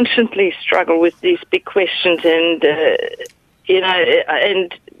constantly struggle with these big questions, and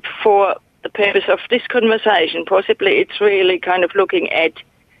and for the purpose of this conversation, possibly it's really kind of looking at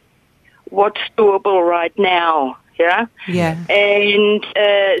what's doable right now. Yeah. And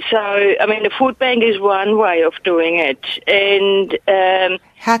so, I mean, the food bank is one way of doing it. And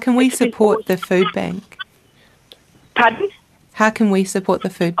how can we support the food bank? Pardon? How can we support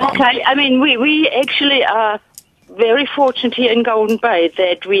the food bank? Okay, I mean, we actually are very fortunate here in Golden Bay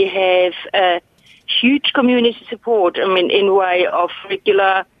that we have huge community support, I mean, in way of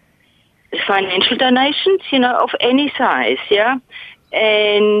regular financial donations, of any size, yeah,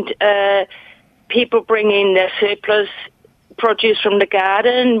 and people bring in their surplus produce from the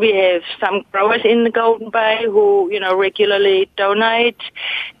garden. We have some growers in the Golden Bay who, regularly donate.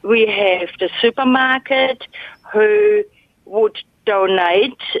 We have the supermarket who would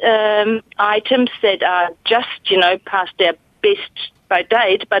donate items that are just, past their best by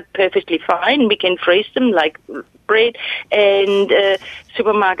date, but perfectly fine. We can freeze them like bread, and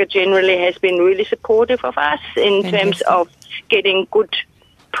supermarket generally has been really supportive of us in terms of getting good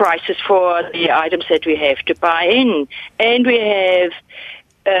prices for the items that we have to buy in. And we have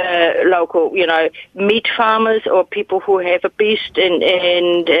local, meat farmers or people who have a beast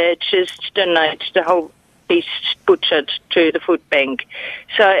and just donate the whole beast butchered to the food bank.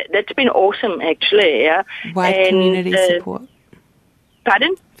 So that's been awesome, actually, yeah. Wide community support.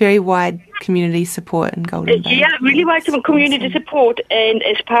 Pardon? Very wide community support in Golden Bay. Yeah, really wide community support. And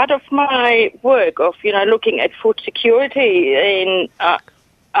as part of my work of, looking at food security, and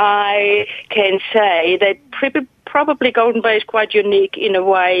I can say that probably Golden Bay is quite unique in a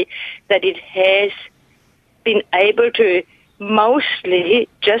way that it has been able to mostly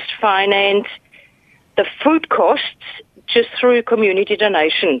just finance the food costs just through community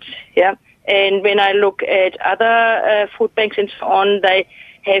donations, yeah. And when I look at other food banks and so on, they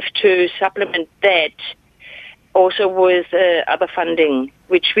have to supplement that also with other funding,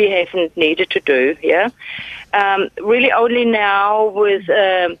 which we haven't needed to do, yeah. Really only now with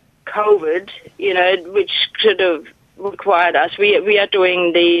COVID, which sort of required us. We are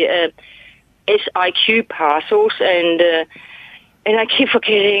doing the SIQ parcels, and I keep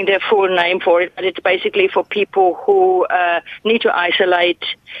forgetting the full name for it, but it's basically for people who need to isolate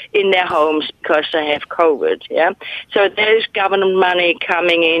in their homes because they have COVID, yeah. So there's government money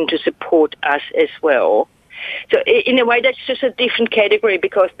coming in to support us as well. So in a way, that's just a different category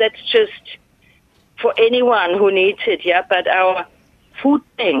because that's just for anyone who needs it, yeah. But our food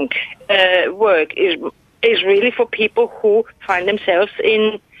bank work is really for people who find themselves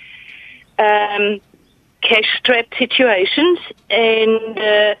in cash-strapped situations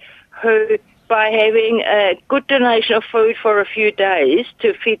and who, by having a good donation of food for a few days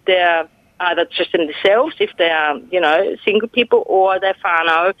to feed their either just themselves, if they are, single people, or their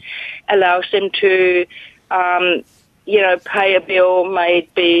whānau, allows them to, pay a bill,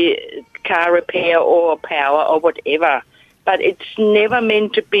 maybe car repair or power or whatever. But it's never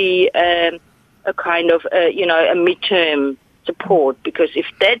meant to be a kind of, a midterm support, because if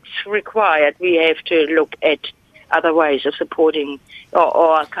that's required, we have to look at other ways of supporting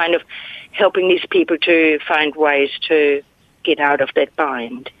or kind of helping these people to find ways to get out of that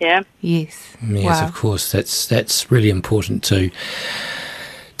bind, yeah? Yes. Yes, of course. That's really important to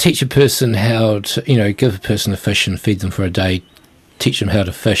teach a person how to, give a person a fish and feed them for a day, teach them how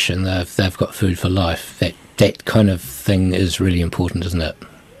to fish, and they've got food for life. That kind of thing is really important, isn't it?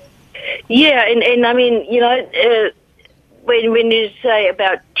 Yeah, and I mean, when you say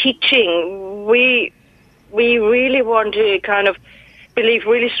about teaching, we really want to kind of believe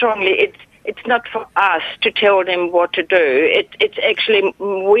really strongly it's not for us to tell them what to do. It's actually,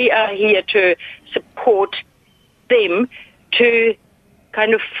 we are here to support them to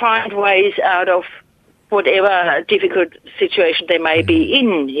kind of find ways out of whatever difficult situation they may be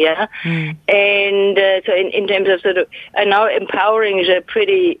in, yeah? And so in terms of sort of, I know empowering is a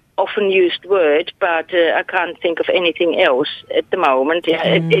pretty often used word, but I can't think of anything else at the moment. Yeah?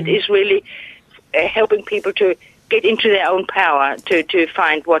 It is really helping people to get into their own power to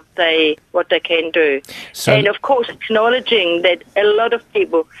find what they can do. So, and of course acknowledging that a lot of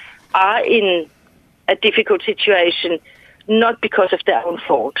people are in a difficult situation, not because of their own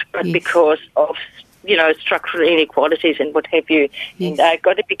fault, but because of structural inequalities and what have you. Yes. And I've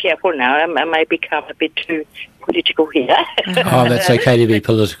got to be careful now. I may become a bit too political here. Oh, that's okay to be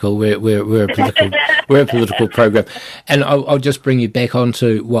political. We're a political program. And I'll just bring you back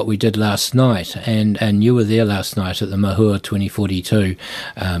onto what we did last night. And you were there last night at the Mahua 2042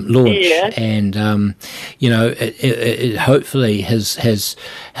 launch. Yeah. And it hopefully has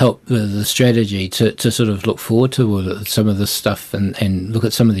helped the strategy to sort of look forward to some of this stuff and look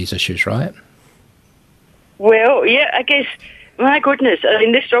at some of these issues, right? Well, yeah, I guess, my goodness, I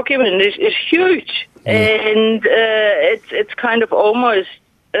mean, this document is huge, and it's kind of almost,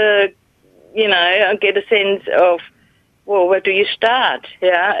 I get a sense of, well, where do you start,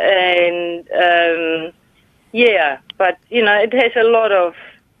 yeah, and, but, it has a lot of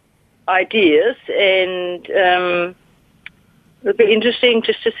ideas, and it'll be interesting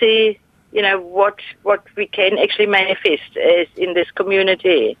just to see, what we can actually manifest as in this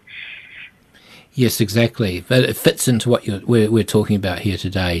community. Yes, exactly. But it fits into what we're talking about here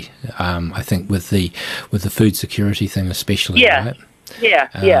today. I think with the food security thing, especially. Yeah. Right?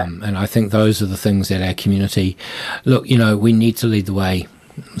 Yeah. And I think those are the things that our community look. We need to lead the way.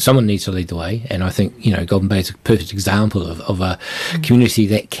 Someone needs to lead the way, and I think Golden Bay is a perfect example of a community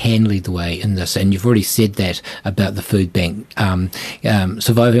that can lead the way in this. And you've already said that about the food bank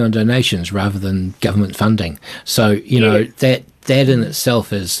surviving on donations rather than government funding. So that in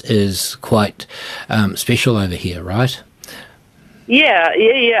itself is quite special over here, right?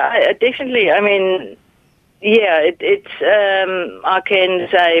 Yeah, definitely. I mean, it's I can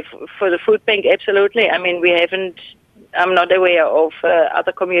say for the food bank, absolutely. I mean, I'm not aware of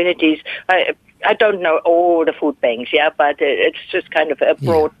other communities. I don't know all the food banks, but it's just kind of a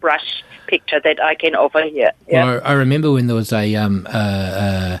broad brush picture that I can offer here. Yeah? Well, I remember when there was a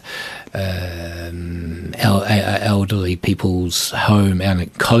elderly people's home out in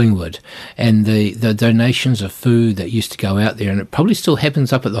Collingwood, and the donations of food that used to go out there, and it probably still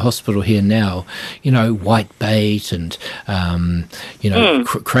happens up at the hospital here now, white bait and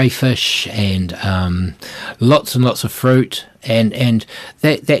crayfish and lots and lots of fruit, and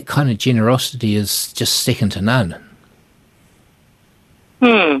that kind of generosity is just second to none.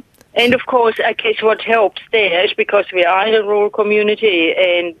 And of course, I guess what helps there is because we are in a rural community,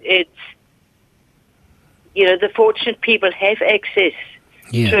 and it's the fortunate people have access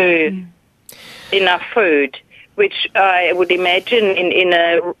to enough food, which I would imagine in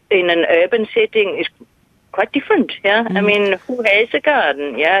an urban setting is quite different. Yeah, I mean, who has a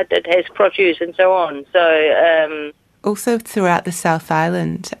garden? Yeah, that has produce and so on. So also throughout the South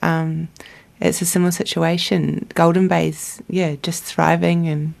Island, it's a similar situation. Golden Bay's just thriving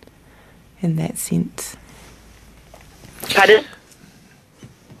and in that sense. Pardon?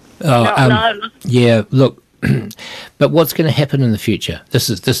 No. Yeah, look, but what's going to happen in the future? This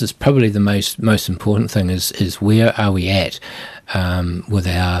is probably the most important thing is where are we at with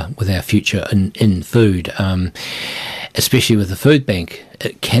our future in food, especially with the food bank.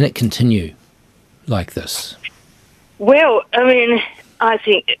 Can it continue like this? Well, I mean, I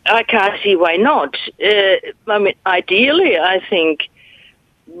think I can't see why not. I mean, ideally, I think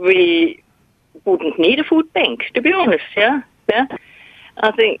we wouldn't need a food bank, to be honest. Yeah.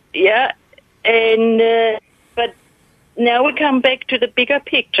 I think, and but now we come back to the bigger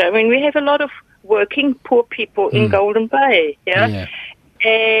picture. I mean, we have a lot of working poor people in Golden Bay,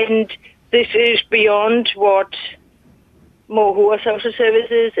 and this is beyond what Mohua Social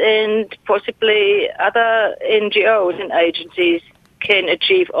Services and possibly other NGOs and agencies can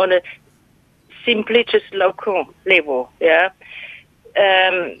achieve on a simply just local level,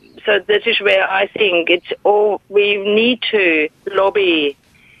 So this is where I think we need to lobby,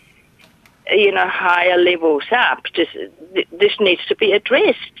 higher levels up. This needs to be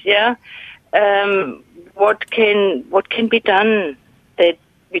addressed. What can be done that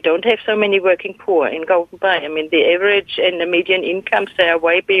we don't have so many working poor in Golden Bay? I mean, the average and the median incomes, they are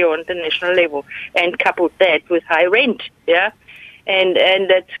way beyond the national level, and coupled that with high rent. And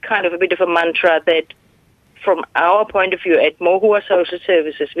that's kind of a bit of a mantra that, from our point of view at Mohua Social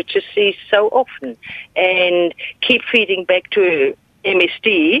Services, we just see so often, and keep feeding back to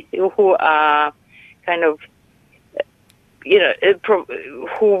MSD, who are kind of, who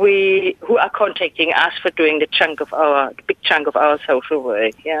are contacting us for doing the big chunk of our social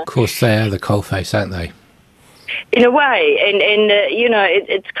work. Yeah. Of course, they are the coalface, aren't they? In a way, and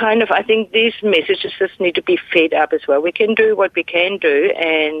it's kind of, I think these messages just need to be fed up as well. We can do what we can do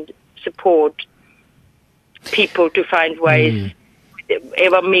and support people to find ways,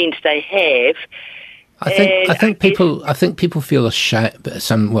 whatever means they have. I think people feel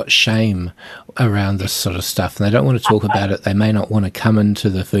somewhat shame around this sort of stuff, and they don't want to talk about it. They may not want to come into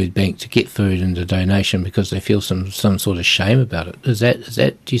the food bank to get food and a donation because they feel some sort of shame about it. Is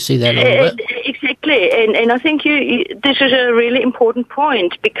that? Do you see that a little bit? Exactly, and I think this is a really important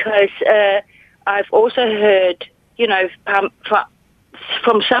point, because I've also heard,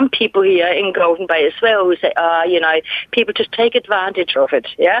 from some people here in Golden Bay as well, who say, people just take advantage of it,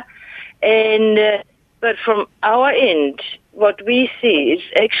 and but from our end, what we see is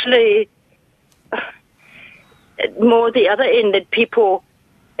actually more the other end, that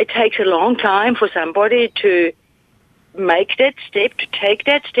it takes a long time for somebody to make that step, to take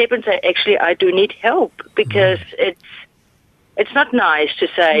that step and say, actually, I do need help, because it's not nice to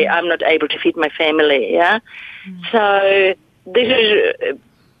say, I'm not able to feed my family, So this is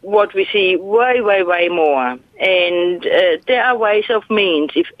what we see way, way, way more. And there are ways of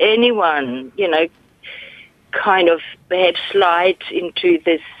means. If anyone, kind of perhaps slides into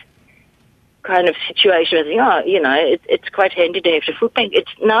this kind of situation. I think, it's quite handy to have the food bank.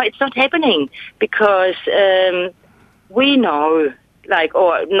 It's not happening because we know,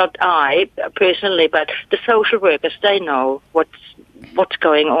 or not I personally, but the social workers, they know what's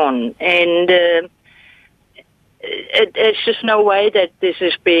going on, and it's just no way that this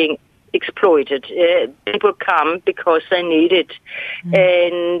is being exploited. People come because they need it,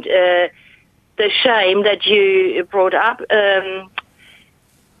 and the shame that you brought up,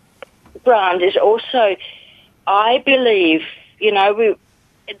 Grant, is also, I believe, the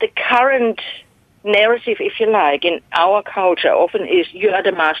current narrative, if you like, in our culture often is you are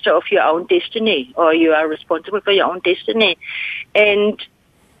the master of your own destiny, or you are responsible for your own destiny. And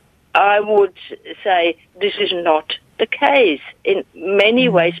I would say this is not the case. In many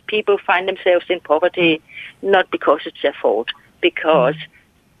ways, people find themselves in poverty not because it's their fault, because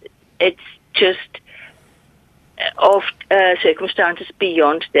it's just of circumstances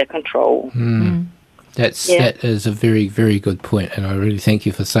beyond their control. That is a very, very good point, and I really thank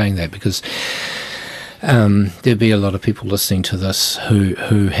you for saying that, because there'll be a lot of people listening to this who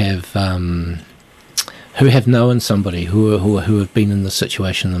have known somebody who have been in the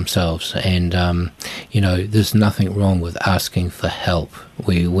situation themselves, and there's nothing wrong with asking for help.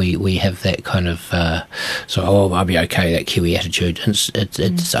 We have that kind of I'll be okay, that Kiwi attitude.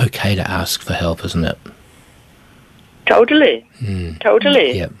 It's okay to ask for help, isn't it? Totally.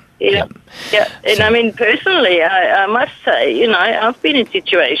 Yep. Yeah. And So- I mean, personally, I must say, I've been in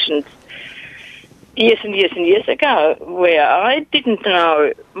situations years and years and years ago where I didn't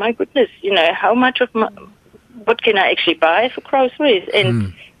know, my goodness, how much of what can I actually buy for groceries?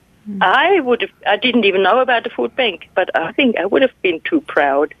 And I didn't even know about the food bank, but I think I would have been too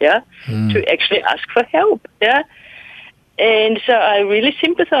proud, to actually ask for help, And so I really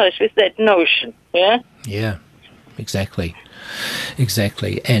sympathize with that notion, Yeah, exactly.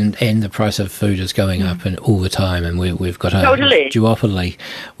 And the price of food is going up and all the time, and we've got a duopoly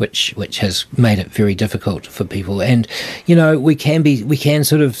which has made it very difficult for people. And we can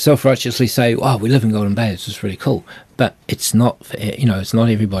sort of self-righteously say, oh, we live in Golden Bay, this is really cool, but it's not it's not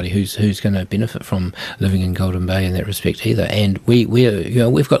everybody who's going to benefit from living in Golden Bay in that respect either. And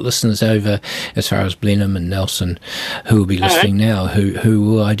we've got listeners over as far as Blenheim and Nelson who will be listening now who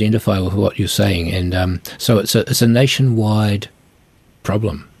will identify with what you're saying, and so it's a nationwide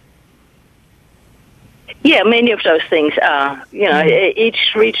problem. Yeah, many of those things are.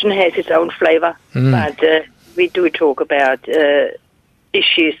 Each region has its own flavour, but we do talk about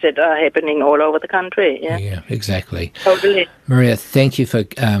issues that are happening all over the country. Yeah, exactly. Totally. Maria, thank you for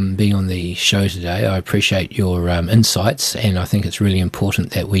being on the show today. I appreciate your insights, and I think it's really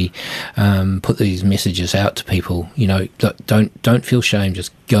important that we put these messages out to people. Don't feel shame.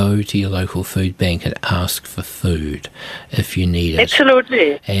 Just go to your local food bank and ask for food if you need it.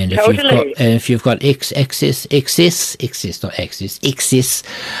 Absolutely. And totally. if you've got excess, be it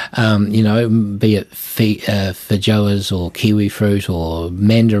feijoas or kiwi fruit or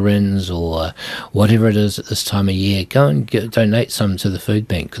mandarins or whatever it is at this time of year, go and donate some to the food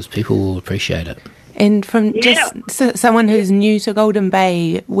bank, because people will appreciate it. And from someone who's new to Golden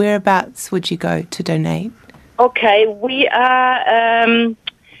Bay, whereabouts would you go to donate? Okay, we are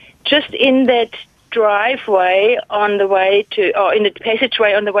just in that driveway on the way to, or in the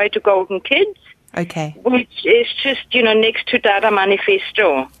passageway on the way to Golden Kids. Okay. Which is just, next to Dada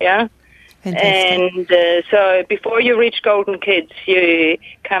Manifesto, Fantastic. And so before you reach Golden Kids, you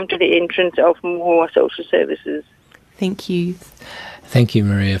come to the entrance of Mahua Social Services. Thank you. Thank you,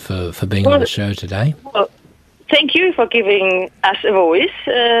 Maria, for being on the show today. Well, thank you for giving us a voice.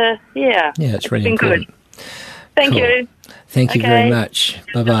 Yeah, it's really been important. Good. Thank Cool. you. Thank you very much.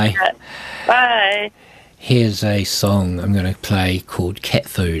 Bye-bye. Bye. Here's a song I'm going to play called Cat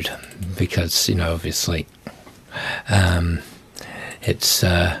Food, because, obviously, it's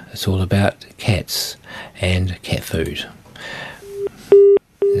all about cats and cat food.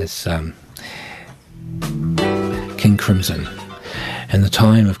 It's King Crimson. And the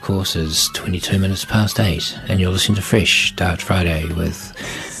time, of course, is 22 minutes past 8, and you're listening to Fresh Start Friday with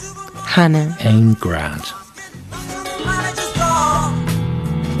Hannah and Grant.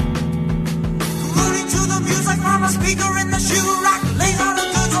 Speaker in the shoe rack, lays out the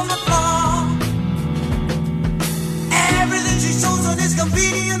goods on the floor. Everything she shows on is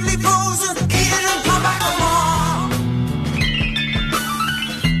conveniently frozen. Eat it and come back for more.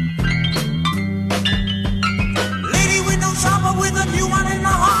 Lady window shopper with a new one in the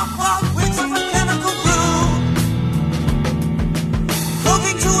hopper, which of a chemical brew.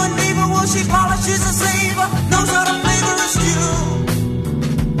 Looking to a neighbor while she polishes a saver, knows how to flavor a stew.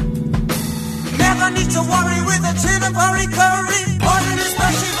 Never need to worry with a tin of hurry curry.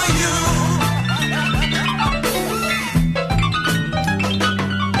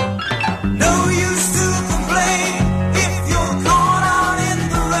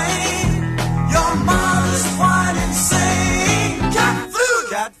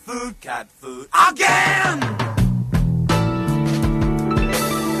 cat food again.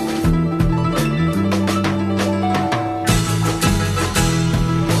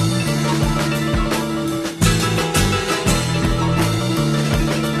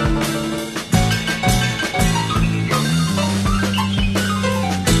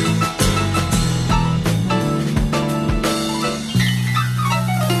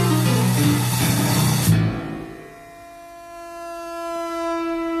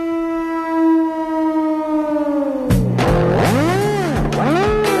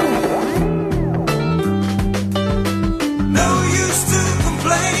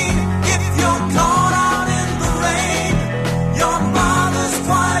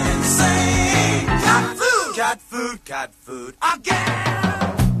 Cat food again.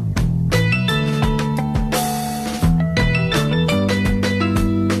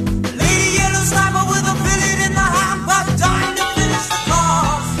 Lady Yellow Sniper with a billet in the hand, but dying to finish the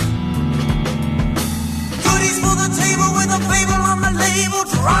course. Goodies for the table with a fable on the label,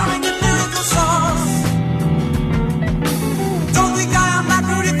 drowning in miracle sauce. Don't think I am that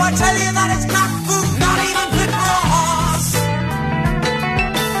rude if I tell you that it's cat food, not even fit for a horse.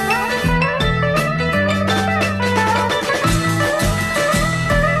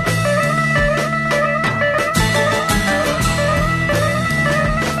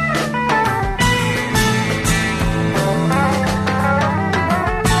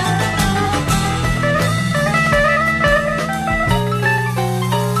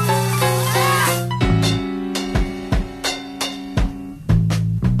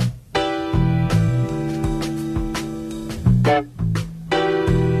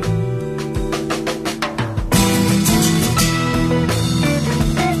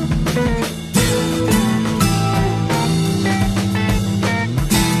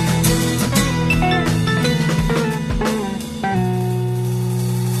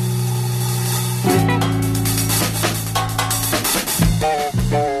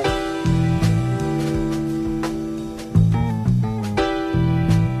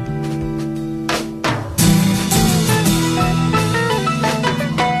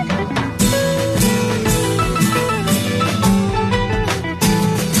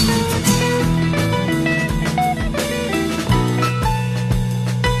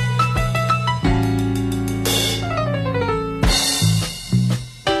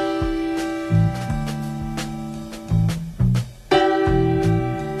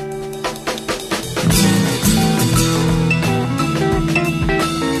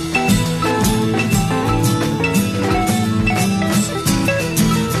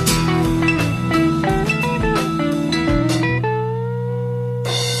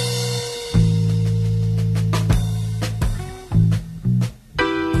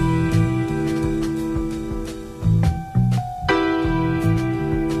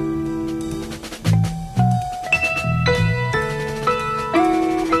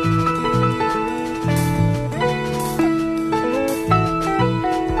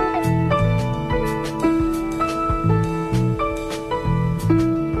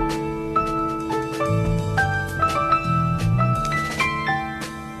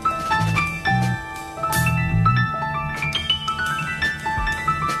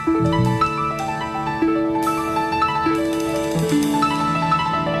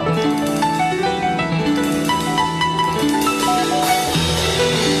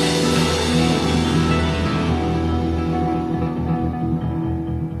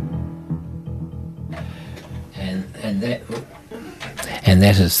 And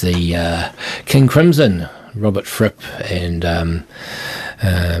that is the King Crimson, Robert Fripp, and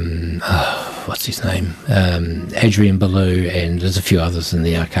what's his name? Adrian Ballou, and there's a few others in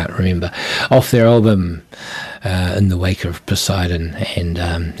there I can't remember, off their album In the Wake of Poseidon, and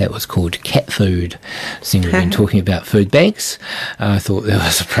that was called Cat Food. Seeing we've been talking about food banks, I thought that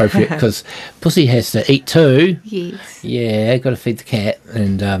was appropriate because Pussy has to eat too. Yes. Yeah, got to feed the cat,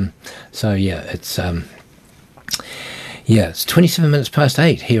 and so yeah, it's 27 minutes past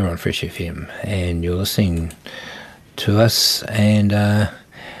 8 here on Fresh FM, and you're listening to us, and now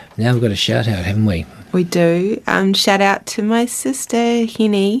we've got a shout out, haven't we? We do. Shout out to my sister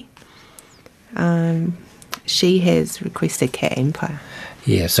Henny. She has requested Cat Empire.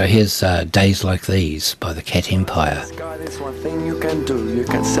 Yeah, so here's Days Like These by the Cat Empire. There's one thing you can do. You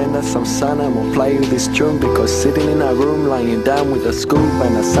can send us some sun and we'll play you this tune, because sitting in a room lying down with a scoop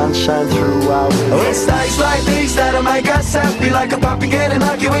and the sunshine throughout. Oh, it's days like these that'll make us happy, like a puppy getting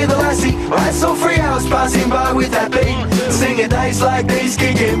lucky with a lassie. Right, so 3 hours passing by with that beat, singing days like these,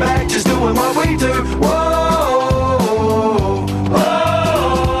 kicking back, just doing what we do. Whoa, whoa.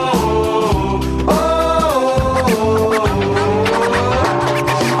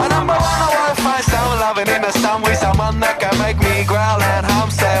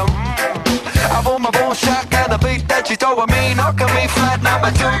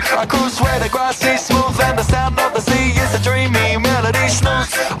 number two. I cruise where the grass is smooth and the sound of the sea is a dreamy melody.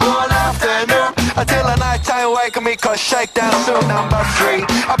 Snooze all afternoon until the night time wake me, cause shakedown soon. Number three,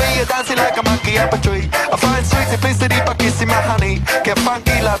 I'll be a dancing like a monkey up a tree. I find sweet simplicity by kissing my honey. Get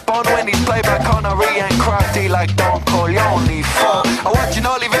funky like Bond when he's played by Connery, and crafty like Don Corleone. Four, I watch you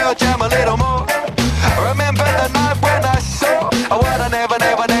Oliver jam a little more. Remember the night when I saw what I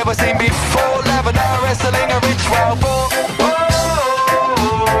never seen before. Lavender wrestling a rich wild boar.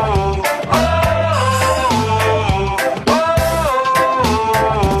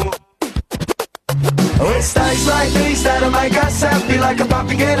 It's days like these that'll make us happy, like a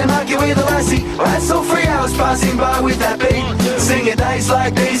puppy getting lucky with a lassie. That's all 3 hours passing by with that beat. Singing days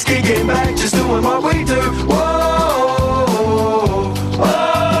like these, kicking back, just doing what we do. Whoa, whoa.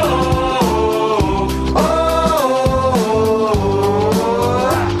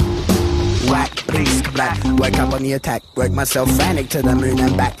 Wake up on the attack, work myself frantic to the moon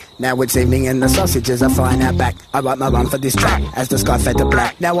and back. Now it's evening and the sausages are flying out back. I write my run for this track as the sky fed to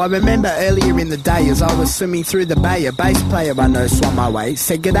black. Now I remember earlier in the day as I was swimming through the bay, a bass player I know swam my way,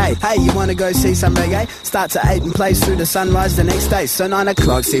 said g'day, hey you wanna go see some reggae? Starts at 8 and plays through the sunrise the next day. So 9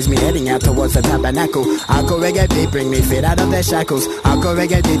 o'clock sees me heading out towards the tabernacle. Hardcore reggae beat bring me fit out of their shackles. Hardcore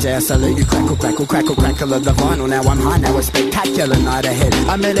reggae DJ I salute you, crackle, crackle, crackle, crackle of the vinyl. Now I'm high, now a spectacular night ahead.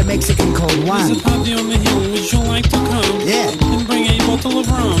 I met a Mexican called Juan. There's a party on the hill, would you like to come? Yeah. And bring a bottle of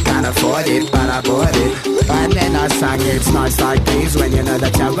rum. Can't afford it, but I bought it. And then I sang it's nights like these when you know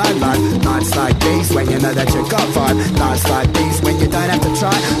that you're right. Nights like these when you know that you got vibe. Nights like these when you don't have to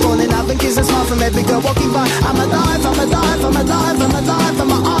try. Falling up and kiss a smile from every girl walking by. I'm alive, I'm alive, I'm alive, I'm alive. And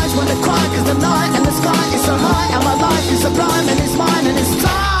my eyes wanna cry cause the night and the sky is so high. And my life is sublime and it's mine and it's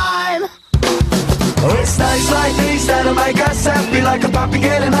time. Oh, it's days like these that'll make us happy, like a puppy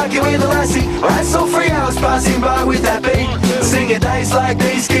getting lucky with a lassie. That's all 3 hours passing by with that beat. Singing days like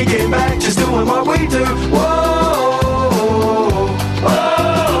these, kicking back, just doing what we do. Whoa,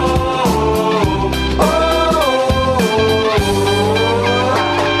 whoa, whoa.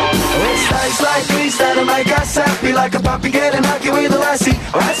 It's days like these that'll make us happy, like a puppy getting lucky with a lassie.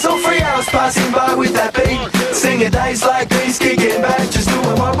 That's all 3 hours passing by with that beat. Singing days like these, kicking back, just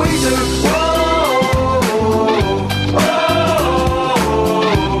doing what we do. Whoa.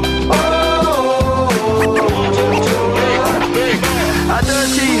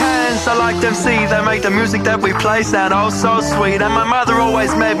 I like them see, they make the music that we play sound oh so sweet. And my mother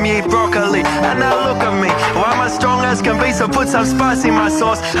always made me eat broccoli. And now look at me, well I'm as strong as can be. So put some spice in my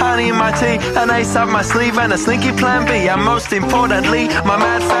sauce, honey in my tea, an ace up my sleeve and a slinky plan B. And most importantly, my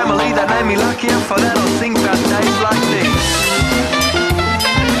mad family that made me lucky. And for that I'll sing about days like these.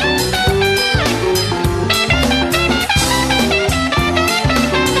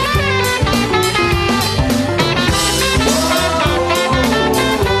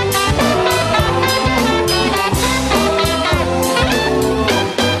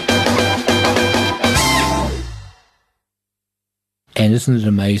 And isn't it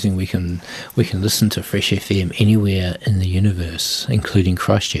amazing we can listen to Fresh FM anywhere in the universe, including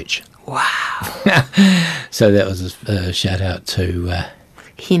Christchurch. Wow. So that was a shout out to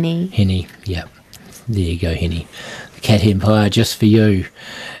Henny. Henny, yeah. There you go, Henny. The Cat Empire just for you.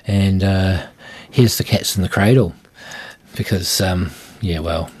 And here's the Cats in the Cradle. Because, yeah,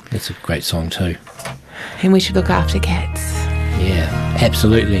 well, that's a great song too. And we should look after cats. Yeah,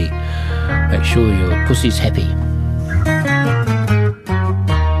 absolutely. Make sure your pussy's happy.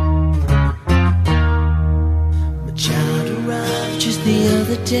 The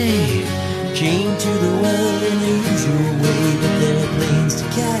other day came to the world in the usual way, but there were planes to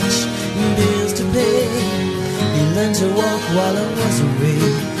catch and bills to pay. He learned to walk while I was away.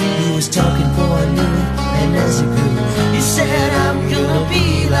 He was talking for I knew it, and as he grew, he said, I'm gonna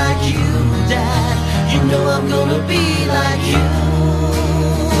be like you, Dad. You know I'm gonna be like you.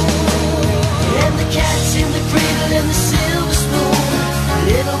 And the cat's in the cradle and the silver spoon,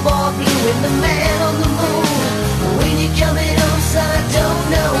 little boy blue and the man on the moon. When you're coming home, son, I don't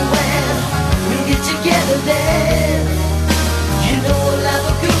know when we'll get together then. You know we'll have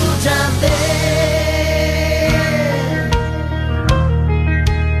a good time then.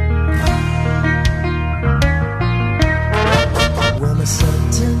 Well, my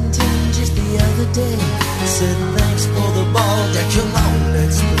son turned 10 just the other day. Said thanks for the ball, Dad, come on,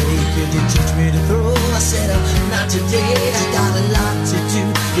 let's play. Could you teach me to throw? I said, not today, I got a lot to do.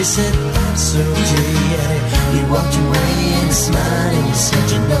 He said, that's okay, and he walked away and smiled and he said,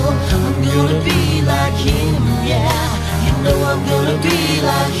 you know, I'm gonna be like him, yeah. You know I'm gonna be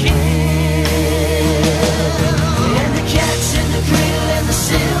like him. And the cat's in the cradle and the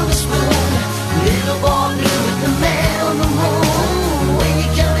silver spoon, little boy blue with the man on the moon. When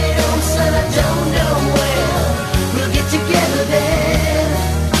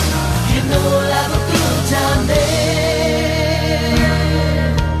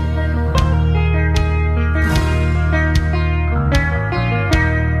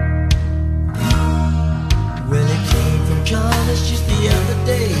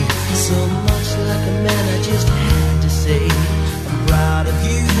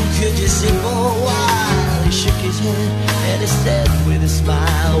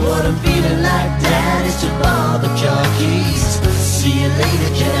you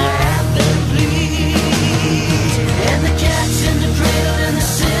later, can I have them please? And the cat's in the cradle and the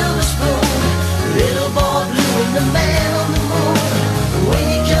silver spoon, little boy blue and the man on the moon. When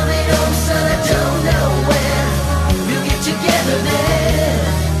you coming home, son, I don't know when we'll get together then.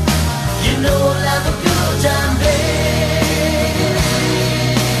 You know I'll have a good time then.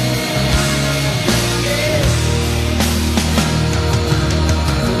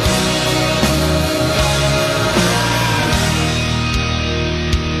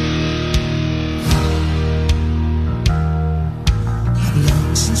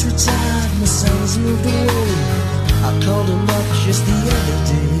 Yeah. Since retired, my son's moved away. I called him up just the other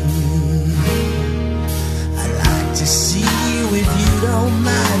day. I'd like to see you if you don't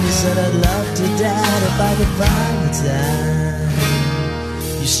mind. He said I'd love to, Dad, if I could find the time.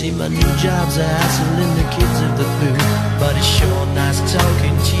 You see, my new job's a hassling the kids of the food, but it's sure nice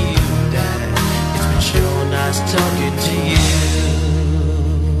talking to you, Dad. It's been sure nice talking to you.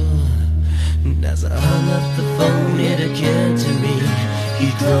 And as I hung up the phone, it occurred to me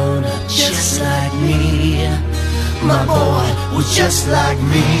he'd grown up just like me. My boy was just like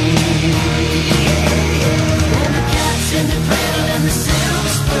me. And the cat's in the cradle and the silver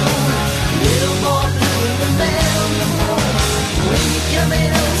spoon, little boy blue and the man on the moon. When you coming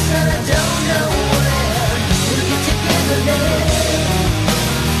home, son, I don't know when we'll get together then.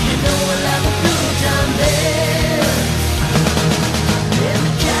 You know we'll have a good time then. And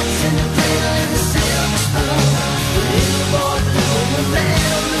the cat's in the cradle and the silver spoon, little boy blue and the man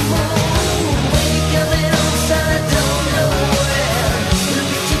on the moon. When you coming home, son, I don't know when we'll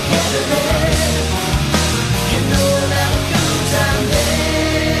get together then. You know we'll have a good time then.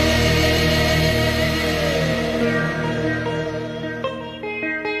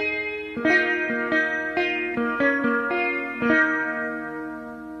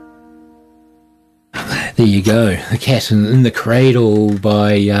 There you go, The Cat in the Cradle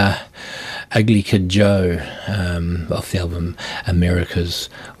by Ugly Kid Joe, off the album America's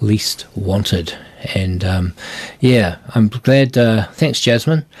Least Wanted. And yeah, I'm glad, thanks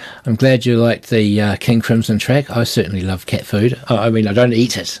Jasmine, I'm glad you liked the King Crimson track. I certainly love cat food. I mean, I don't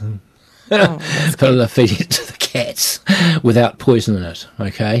eat it, but I love feeding it to the cats without poison in it,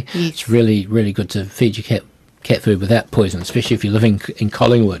 okay? Yes. It's really, really good to feed your cat food without poison, especially if you're living in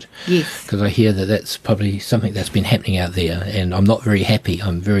Collingwood. Yes. Because I hear that that's probably something that's been happening out there, and I'm not very happy.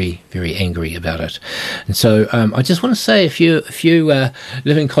 I'm very, very angry about it. And so I just want to say, if you live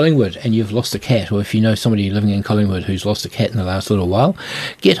in Collingwood and you've lost a cat, or if you know somebody living in Collingwood who's lost a cat in the last little while,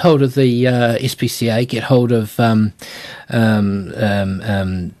 get hold of the SPCA, get hold of the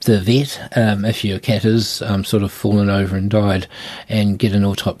vet if your cat is sort of fallen over and died, and get an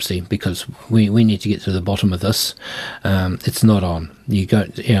autopsy, because we need to get to the bottom of this. It's not on. You go,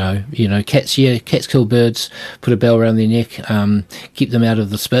 you know, cats kill birds. Put a bell around their neck. Keep them out of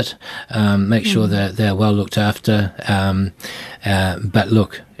the spit. Make sure that they're well looked after. But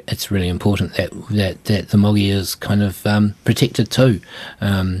look, it's really important that the moggy is kind of protected too.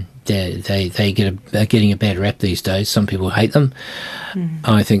 They're getting a bad rap these days. Some people hate them.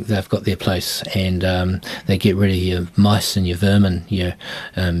 I think they've got their place, and they get rid of your mice and your vermin, your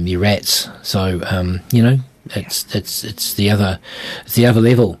rats. So you know, it's the other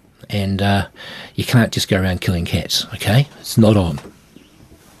level, and you can't just go around killing cats. Okay, it's not on.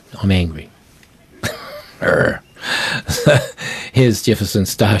 I'm angry. Here's Jefferson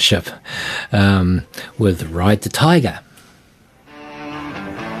Starship with Ride the Tiger.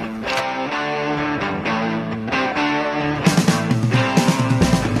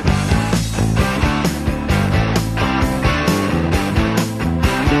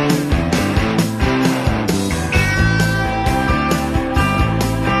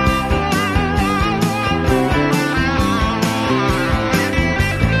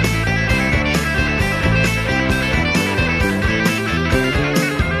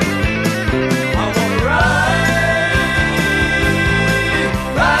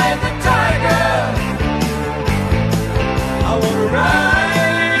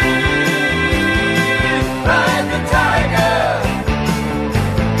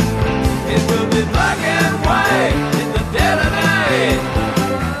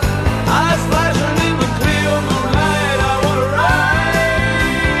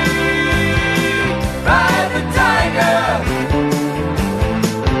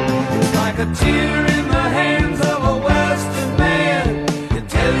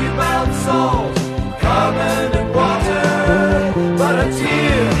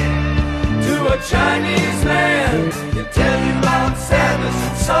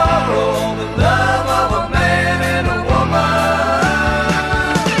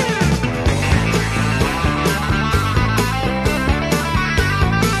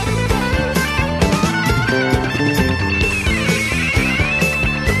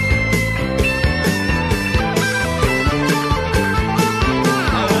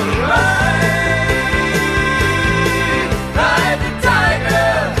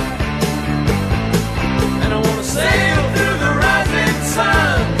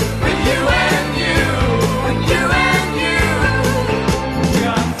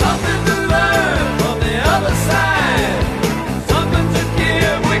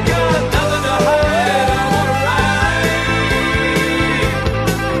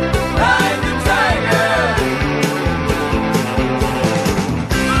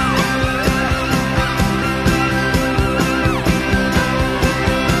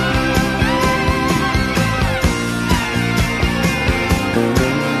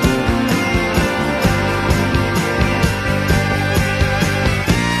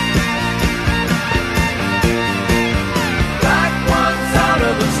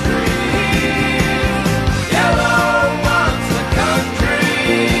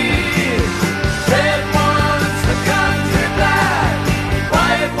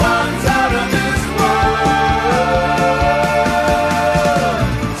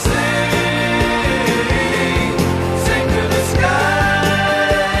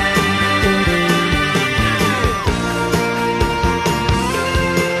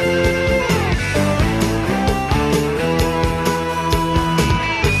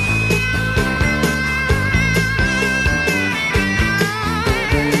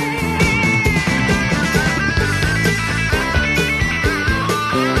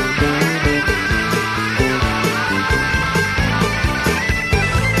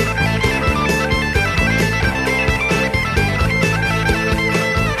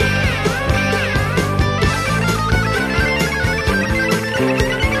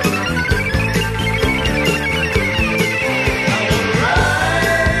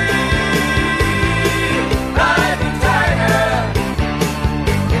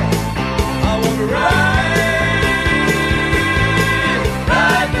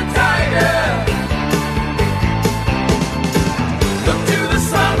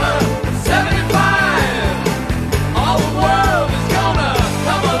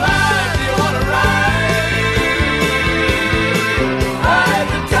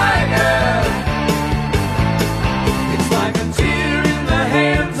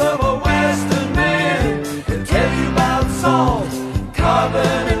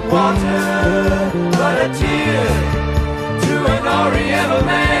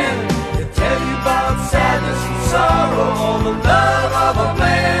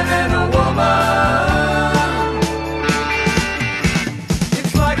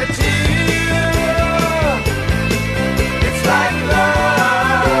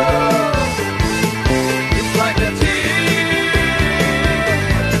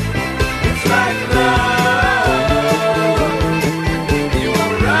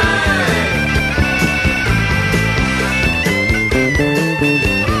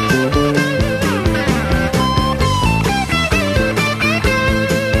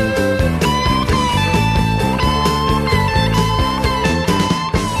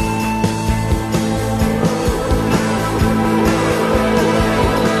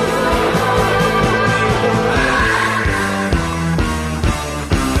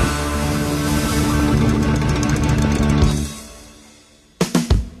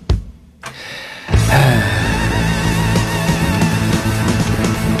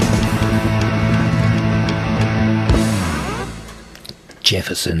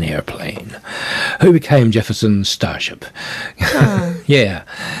 Jefferson airplane. Who became Jefferson's starship? Yeah.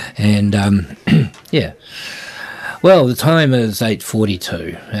 And, yeah. Well, the time is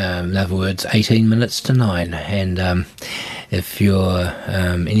 8:42. In other words, 18 minutes to 9. And if you're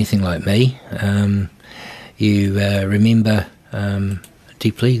anything like me, you remember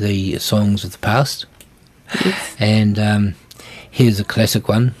deeply the songs of the past. Yes. And here's a classic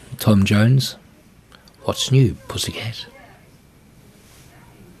one, Tom Jones. What's new, Pussycat?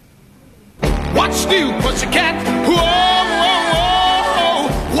 What's new, Pussycat? Whoa, whoa, whoa.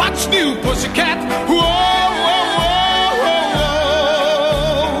 What's new, Pussycat? Whoa, whoa, whoa,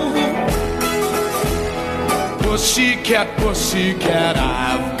 whoa. Pussycat, pussycat,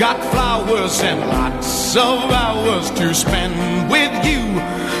 I've got flowers and lots of hours to spend with you.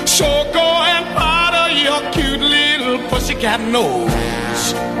 So go and powder your cute little pussycat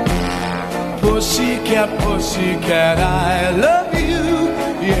nose. Pussycat, pussycat, I love you.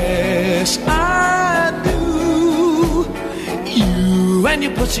 Yes, I do. You and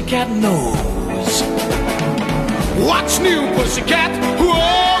your pussycat nose. What's new, pussycat? Whoa,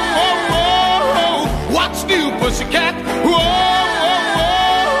 whoa, whoa. What's new, pussycat? Whoa, whoa,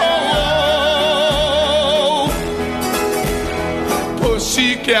 whoa.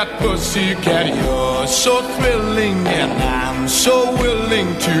 Pussycat, pussycat, you're so thrilling, and I'm so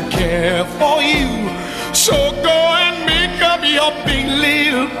willing to care for you. So go and make up your big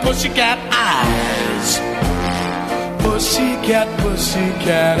little pussycat eyes. Pussycat,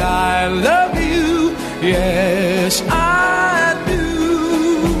 pussycat, I love you. Yes, I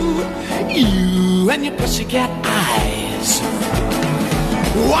do. You and your pussycat eyes.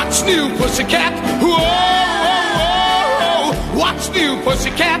 What's new, pussycat? Whoa, whoa, whoa. What's new,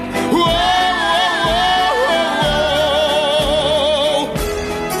 pussycat? Whoa, whoa, whoa.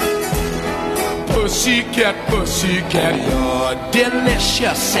 Pussycat, pussycat, you're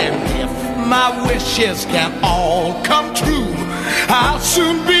delicious, and if my wishes can all come true, I'll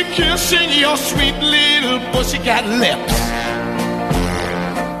soon be kissing your sweet little pussycat lips.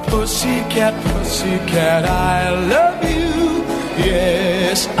 Pussycat, pussycat, I love you.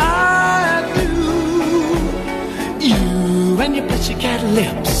 Yes, I do. You and your pussycat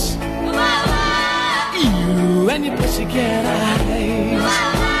lips. You and your pussycat eyes.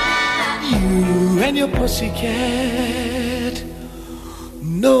 You and your pussycat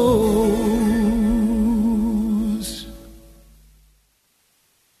nose.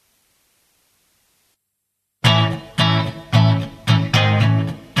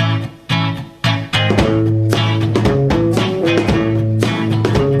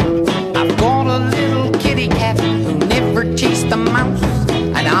 I've got a little kitty cat who never chased a mouse,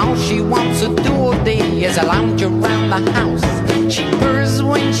 and all she wants to do all day is a lounge around the house. She purrs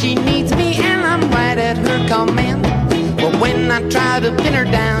when she needs me, and I'm right at her command. But when I try to pin her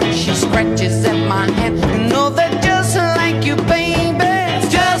down, she scratches at my hand. You know that just like you, baby.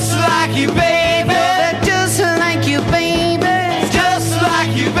 Just like you, baby. That just like you, baby. Just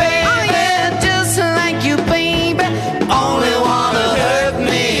like you, baby. Oh yeah, just like you, baby. Only wanna hurt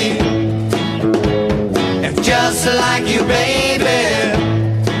me. If just like you, baby.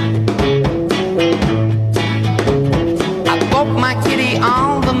 I bought my kitty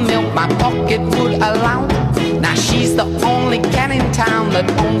all the milk my pocket would allow. Now she's the only cat in town that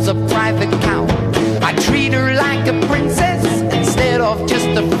owns a private cow. I treat her like a princess instead of just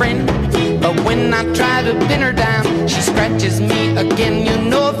a friend. But when I try to pin her down, she scratches me again. You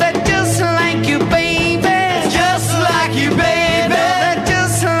know that just like you, baby. Just like you, baby. That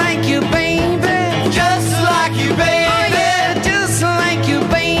just like you, baby. Just like you, baby. Oh yeah, just like you,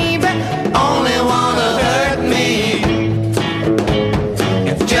 baby. Only wanna hurt me.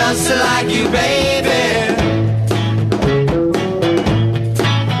 If just like you, baby.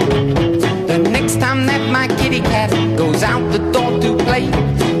 My kitty cat goes out the door to play.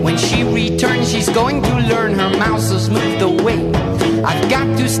 When she returns, she's going to learn her mouse has moved away. I've got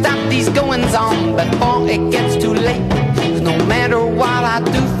to stop these goings on before it gets too late. 'Cause no matter what I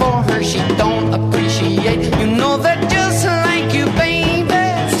do for her, she don't appreciate. You know that just like you, baby.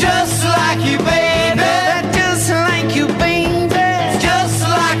 Just like you, baby. That just like you, baby. Just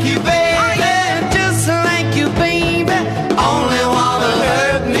like you, baby. Oh yeah, just like you, baby. Only wanna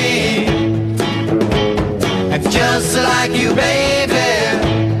hurt me. Just like you, baby.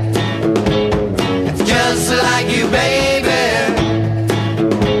 It's just like you, baby.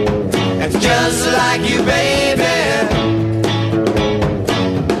 It's just like you, baby.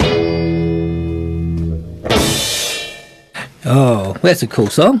 Oh, that's a cool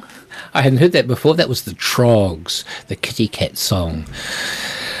song. I hadn't heard that before. That was the Trogs, the Kitty Cat song.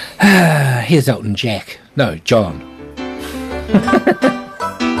 Here's Elton Jack. No, John.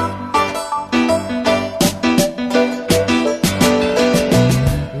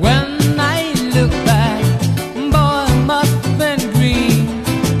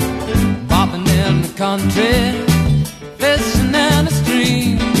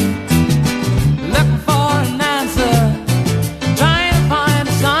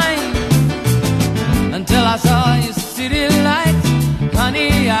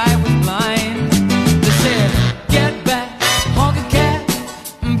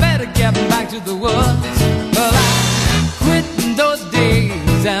 getting back to the woods. Well, I quit those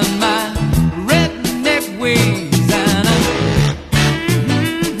days and my redneck ways, and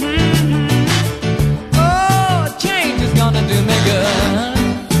oh, change is gonna do me good.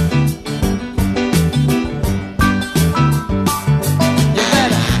 You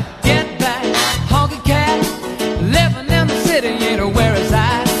better get back, honky cat. Living in the city ain't where it's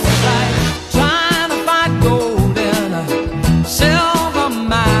at. It's like trying to find gold in a silver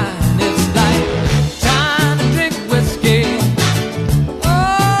mine. It's like trying to drink whiskey,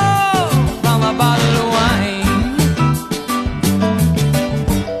 oh, from a bottle of wine.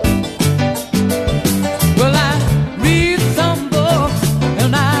 Well, I read some books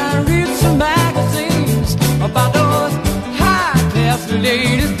and I read some magazines about those high-class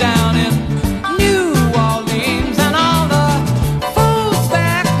ladies down in New Orleans, and all the fools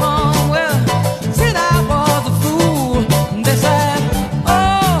back home, well, said I was a fool. They said,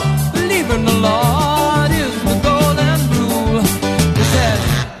 oh, believe in the Lord is the golden rule. They said,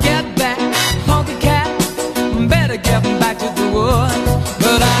 get back, honky cat, better get back to the woods.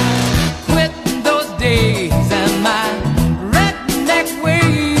 But I quit those days and my redneck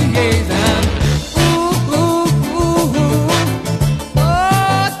ways, and ooh, ooh, ooh, ooh,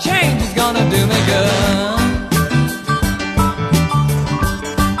 oh, change is gonna do me good.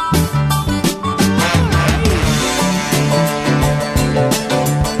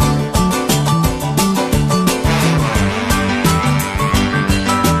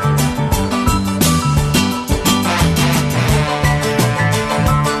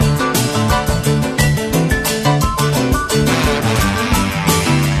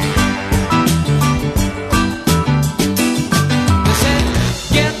 They said,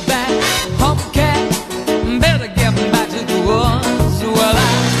 get back, honky cat, better get back to the woods. Well, I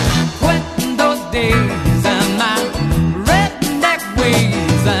quit those days and my redneck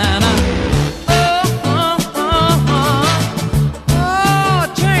ways, and oh,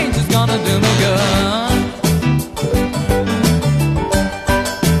 change is gonna do me good.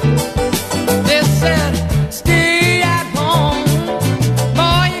 They said, stay at home,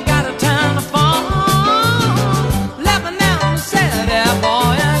 boy, you got a time to fall. Living down the city,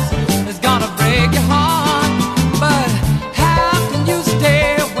 boys, it's gonna break your heart. But how can you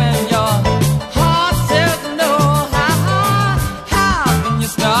stay when your heart says no? How can you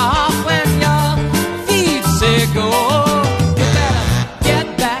stop when your feet say go? You better get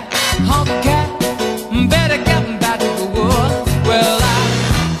back, honky cat, better get back to the woods. Well, I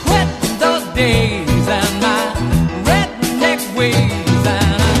quit those days and my redneck ways,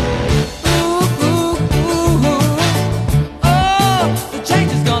 and ooh, ooh, ooh, ooh, oh, the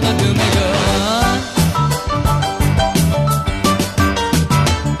change is gonna do me good.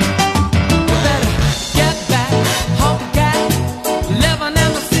 You better get back, honky cat, living in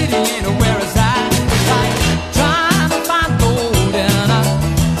the city ain't where it's at. It's like trying to find gold in a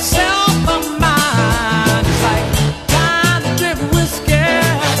silver mine. It's like trying to drink whiskey,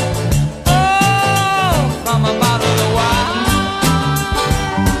 oh, from a bottle of wine.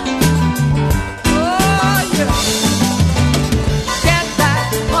 Oh, yeah. Get back,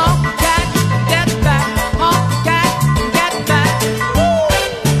 honky cat, get back, honky cat, get back.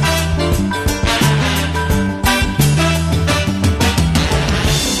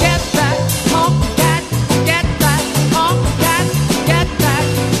 Get back, honky cat, get back, honky cat, get back.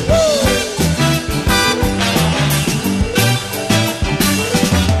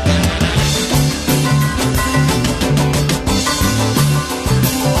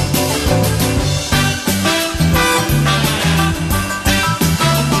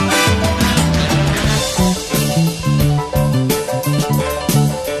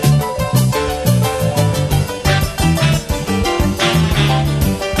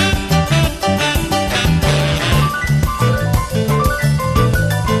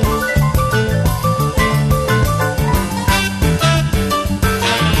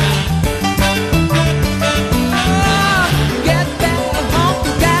 Get back,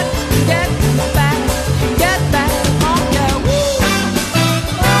 honky cat, get back, get back, honky cat. Woo!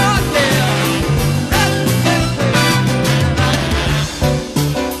 Oh, yeah.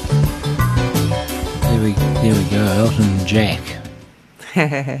 There we go, Elton Jack.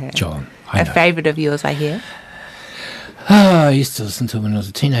 John, I A know. favourite of yours, I hear. Oh, I used to listen to it when I was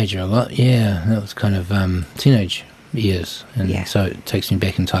a teenager a lot. Yeah, that was kind of teenage years, and Yeah. so it takes me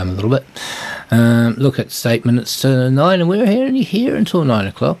back in time a little bit. Look, it's 8 minutes to 9, and we're here until 9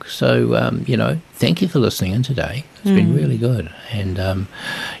 o'clock. So thank you for listening in today. It's been really good, and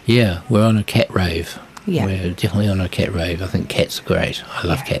yeah, we're on a cat rave. Yeah. We're definitely on a cat rave. I think cats are great. I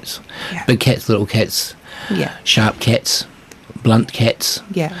love cats. Yeah. Big cats, little cats, Yeah. sharp cats, blunt cats,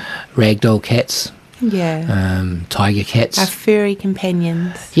 Yeah. ragdoll cats, Yeah. tiger cats. Our furry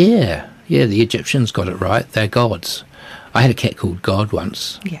companions. Yeah, the Egyptians got it right. They're gods. I had a cat called God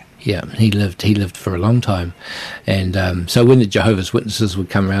once. Yeah. Yeah, he lived for a long time, and so when the Jehovah's Witnesses would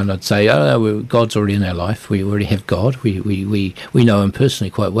come around, I'd say, "Oh, no, God's already in our life. We already have God. We know him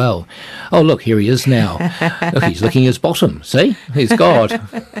personally quite well. Oh, look, here he is now. Look, he's licking his bottom. See, he's God."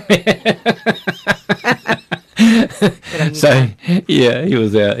 So yeah, he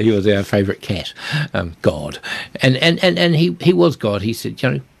was our favourite cat, God, and he was God. He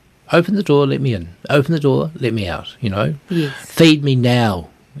said, "Open the door, let me in. Open the door, let me out. Yes. Feed me now."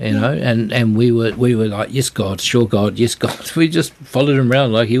 And we were like, "Yes, God, sure, God, yes, God." We just followed him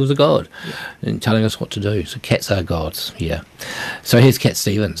around like he was a god, and telling us what to do. So cats are gods, yeah. So here's Cat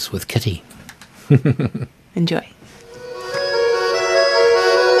Stevens with Kitty. Enjoy.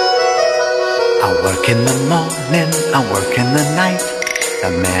 I work in the morning, I work in the night.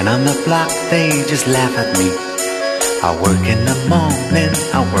 The man on the block, they just laugh at me. I work in the morning,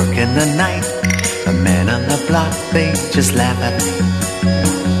 I work in the night. The men on the block, they just laugh at me.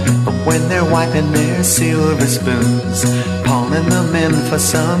 But when they're wiping their silver spoons, pawning them in for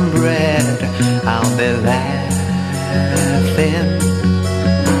some bread, I'll be laughing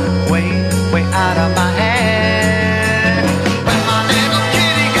way out of my head. When my little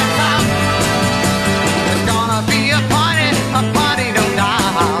kitty gets out, there's gonna be a party, no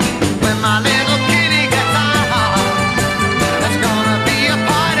doubt. When my little kitty gets out, there's gonna be a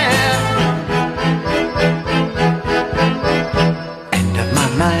party. End of my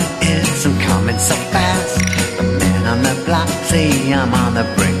night isn't coming so fast. The men on the block say I'm on the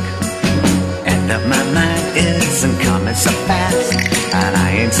brink. End of my night isn't coming so fast, and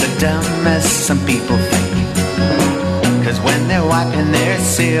I ain't so dumb as some people think. 'Cause when they're wiping their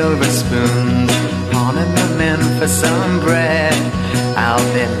silver spoons, pawning them in for some bread, I'll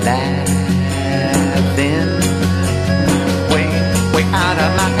be laughing way out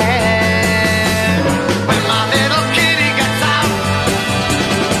of my head. When my little kitty gets out,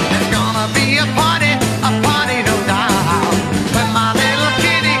 there's gonna be a party, no doubt. When my little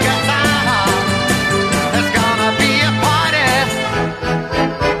kitty gets out, there's gonna be a party.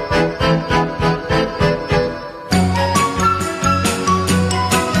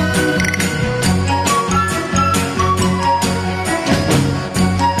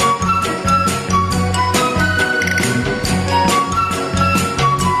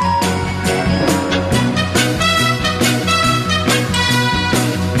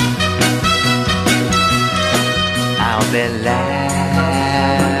 I'll be laughing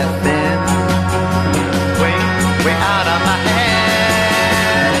way out of my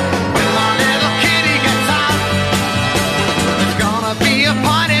head. When my little kitty gets out, there's gonna be a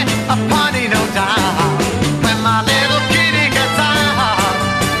party, no doubt. When my little kitty gets out,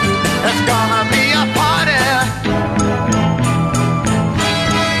 there's gonna be a party.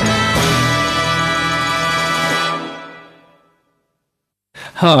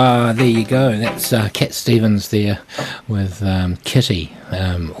 Ah, there you go. That's Cat Stevens there with Kitty,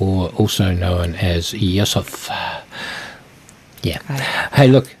 or also known as Yusuf. Yeah. Hey,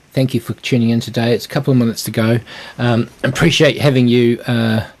 look, thank you for tuning in today. It's a couple of minutes to go. Appreciate having you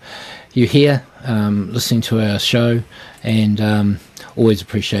here, listening to our show, and always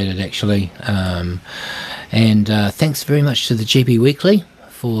appreciate it, actually. And thanks very much to the GB Weekly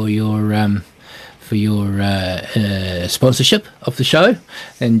for your sponsorship of the show,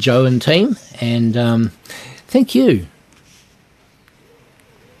 and Joe and team, and thank you.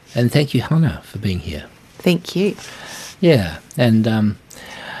 And thank you, Hannah, for being here. Thank you. Yeah, and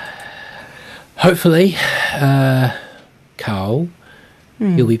hopefully, Carl,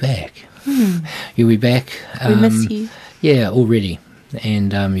 you'll be back. You'll be back. We miss you. Yeah, already.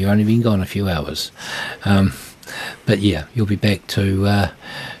 And you've only been gone a few hours. But yeah, you'll be back to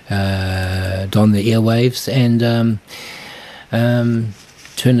don the airwaves and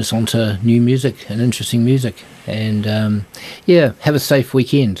turn us on to new music and interesting music. And yeah, have a safe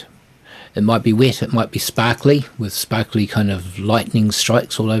weekend. It might be wet, it might be sparkly, with sparkly kind of lightning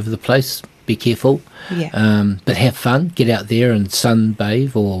strikes all over the place. Be careful. Yeah. But have fun. Get out there and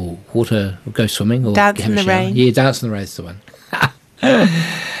sunbathe or water, or go swimming, or Dance have in a the shower. rain. Yeah, dance in the rain's the one.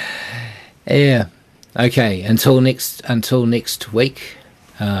 Yeah. Okay. Until next week.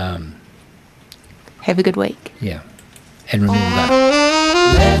 Have a good week. Yeah. And remember,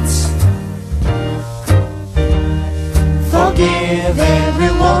 Let's forgive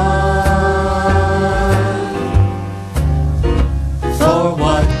everyone for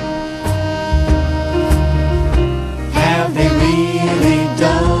what have they really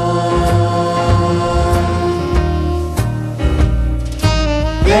done?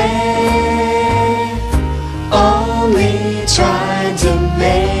 they're only trying to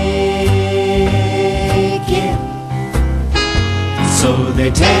make it. So they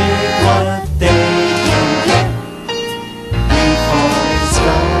take what they can get before it's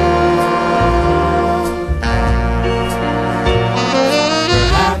gone.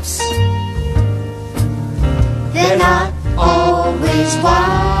 Perhaps they're not always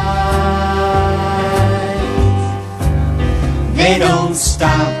wise. They don't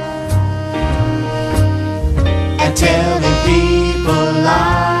stop at telling people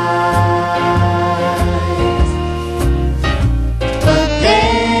lies, but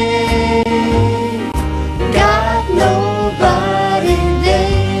they got nobody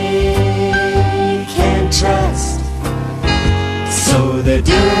they can trust. So they're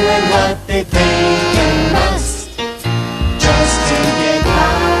doing what they think they must, just to get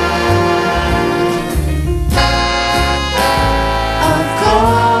by. Of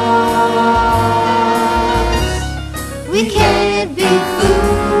course, we can't be fooled.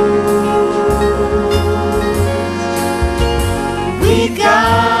 We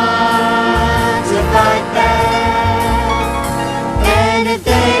got to fight back, and if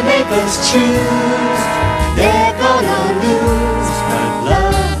they make us choose, they're gonna lose. But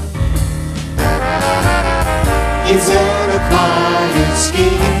love is an acquired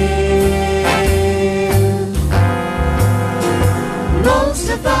skill. Most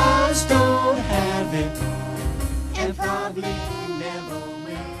of us don't have it, and probably never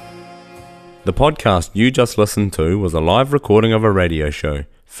will. The podcast you just listened to was a live recording of a radio show,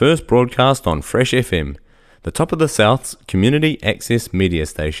 first broadcast on Fresh FM, the top of the South's community access media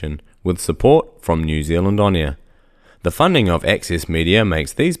station, with support from New Zealand On Air. The funding of Access Media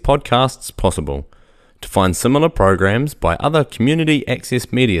makes these podcasts possible. To find similar programs by other community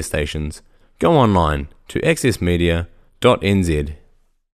access media stations, go online to accessmedia.nz.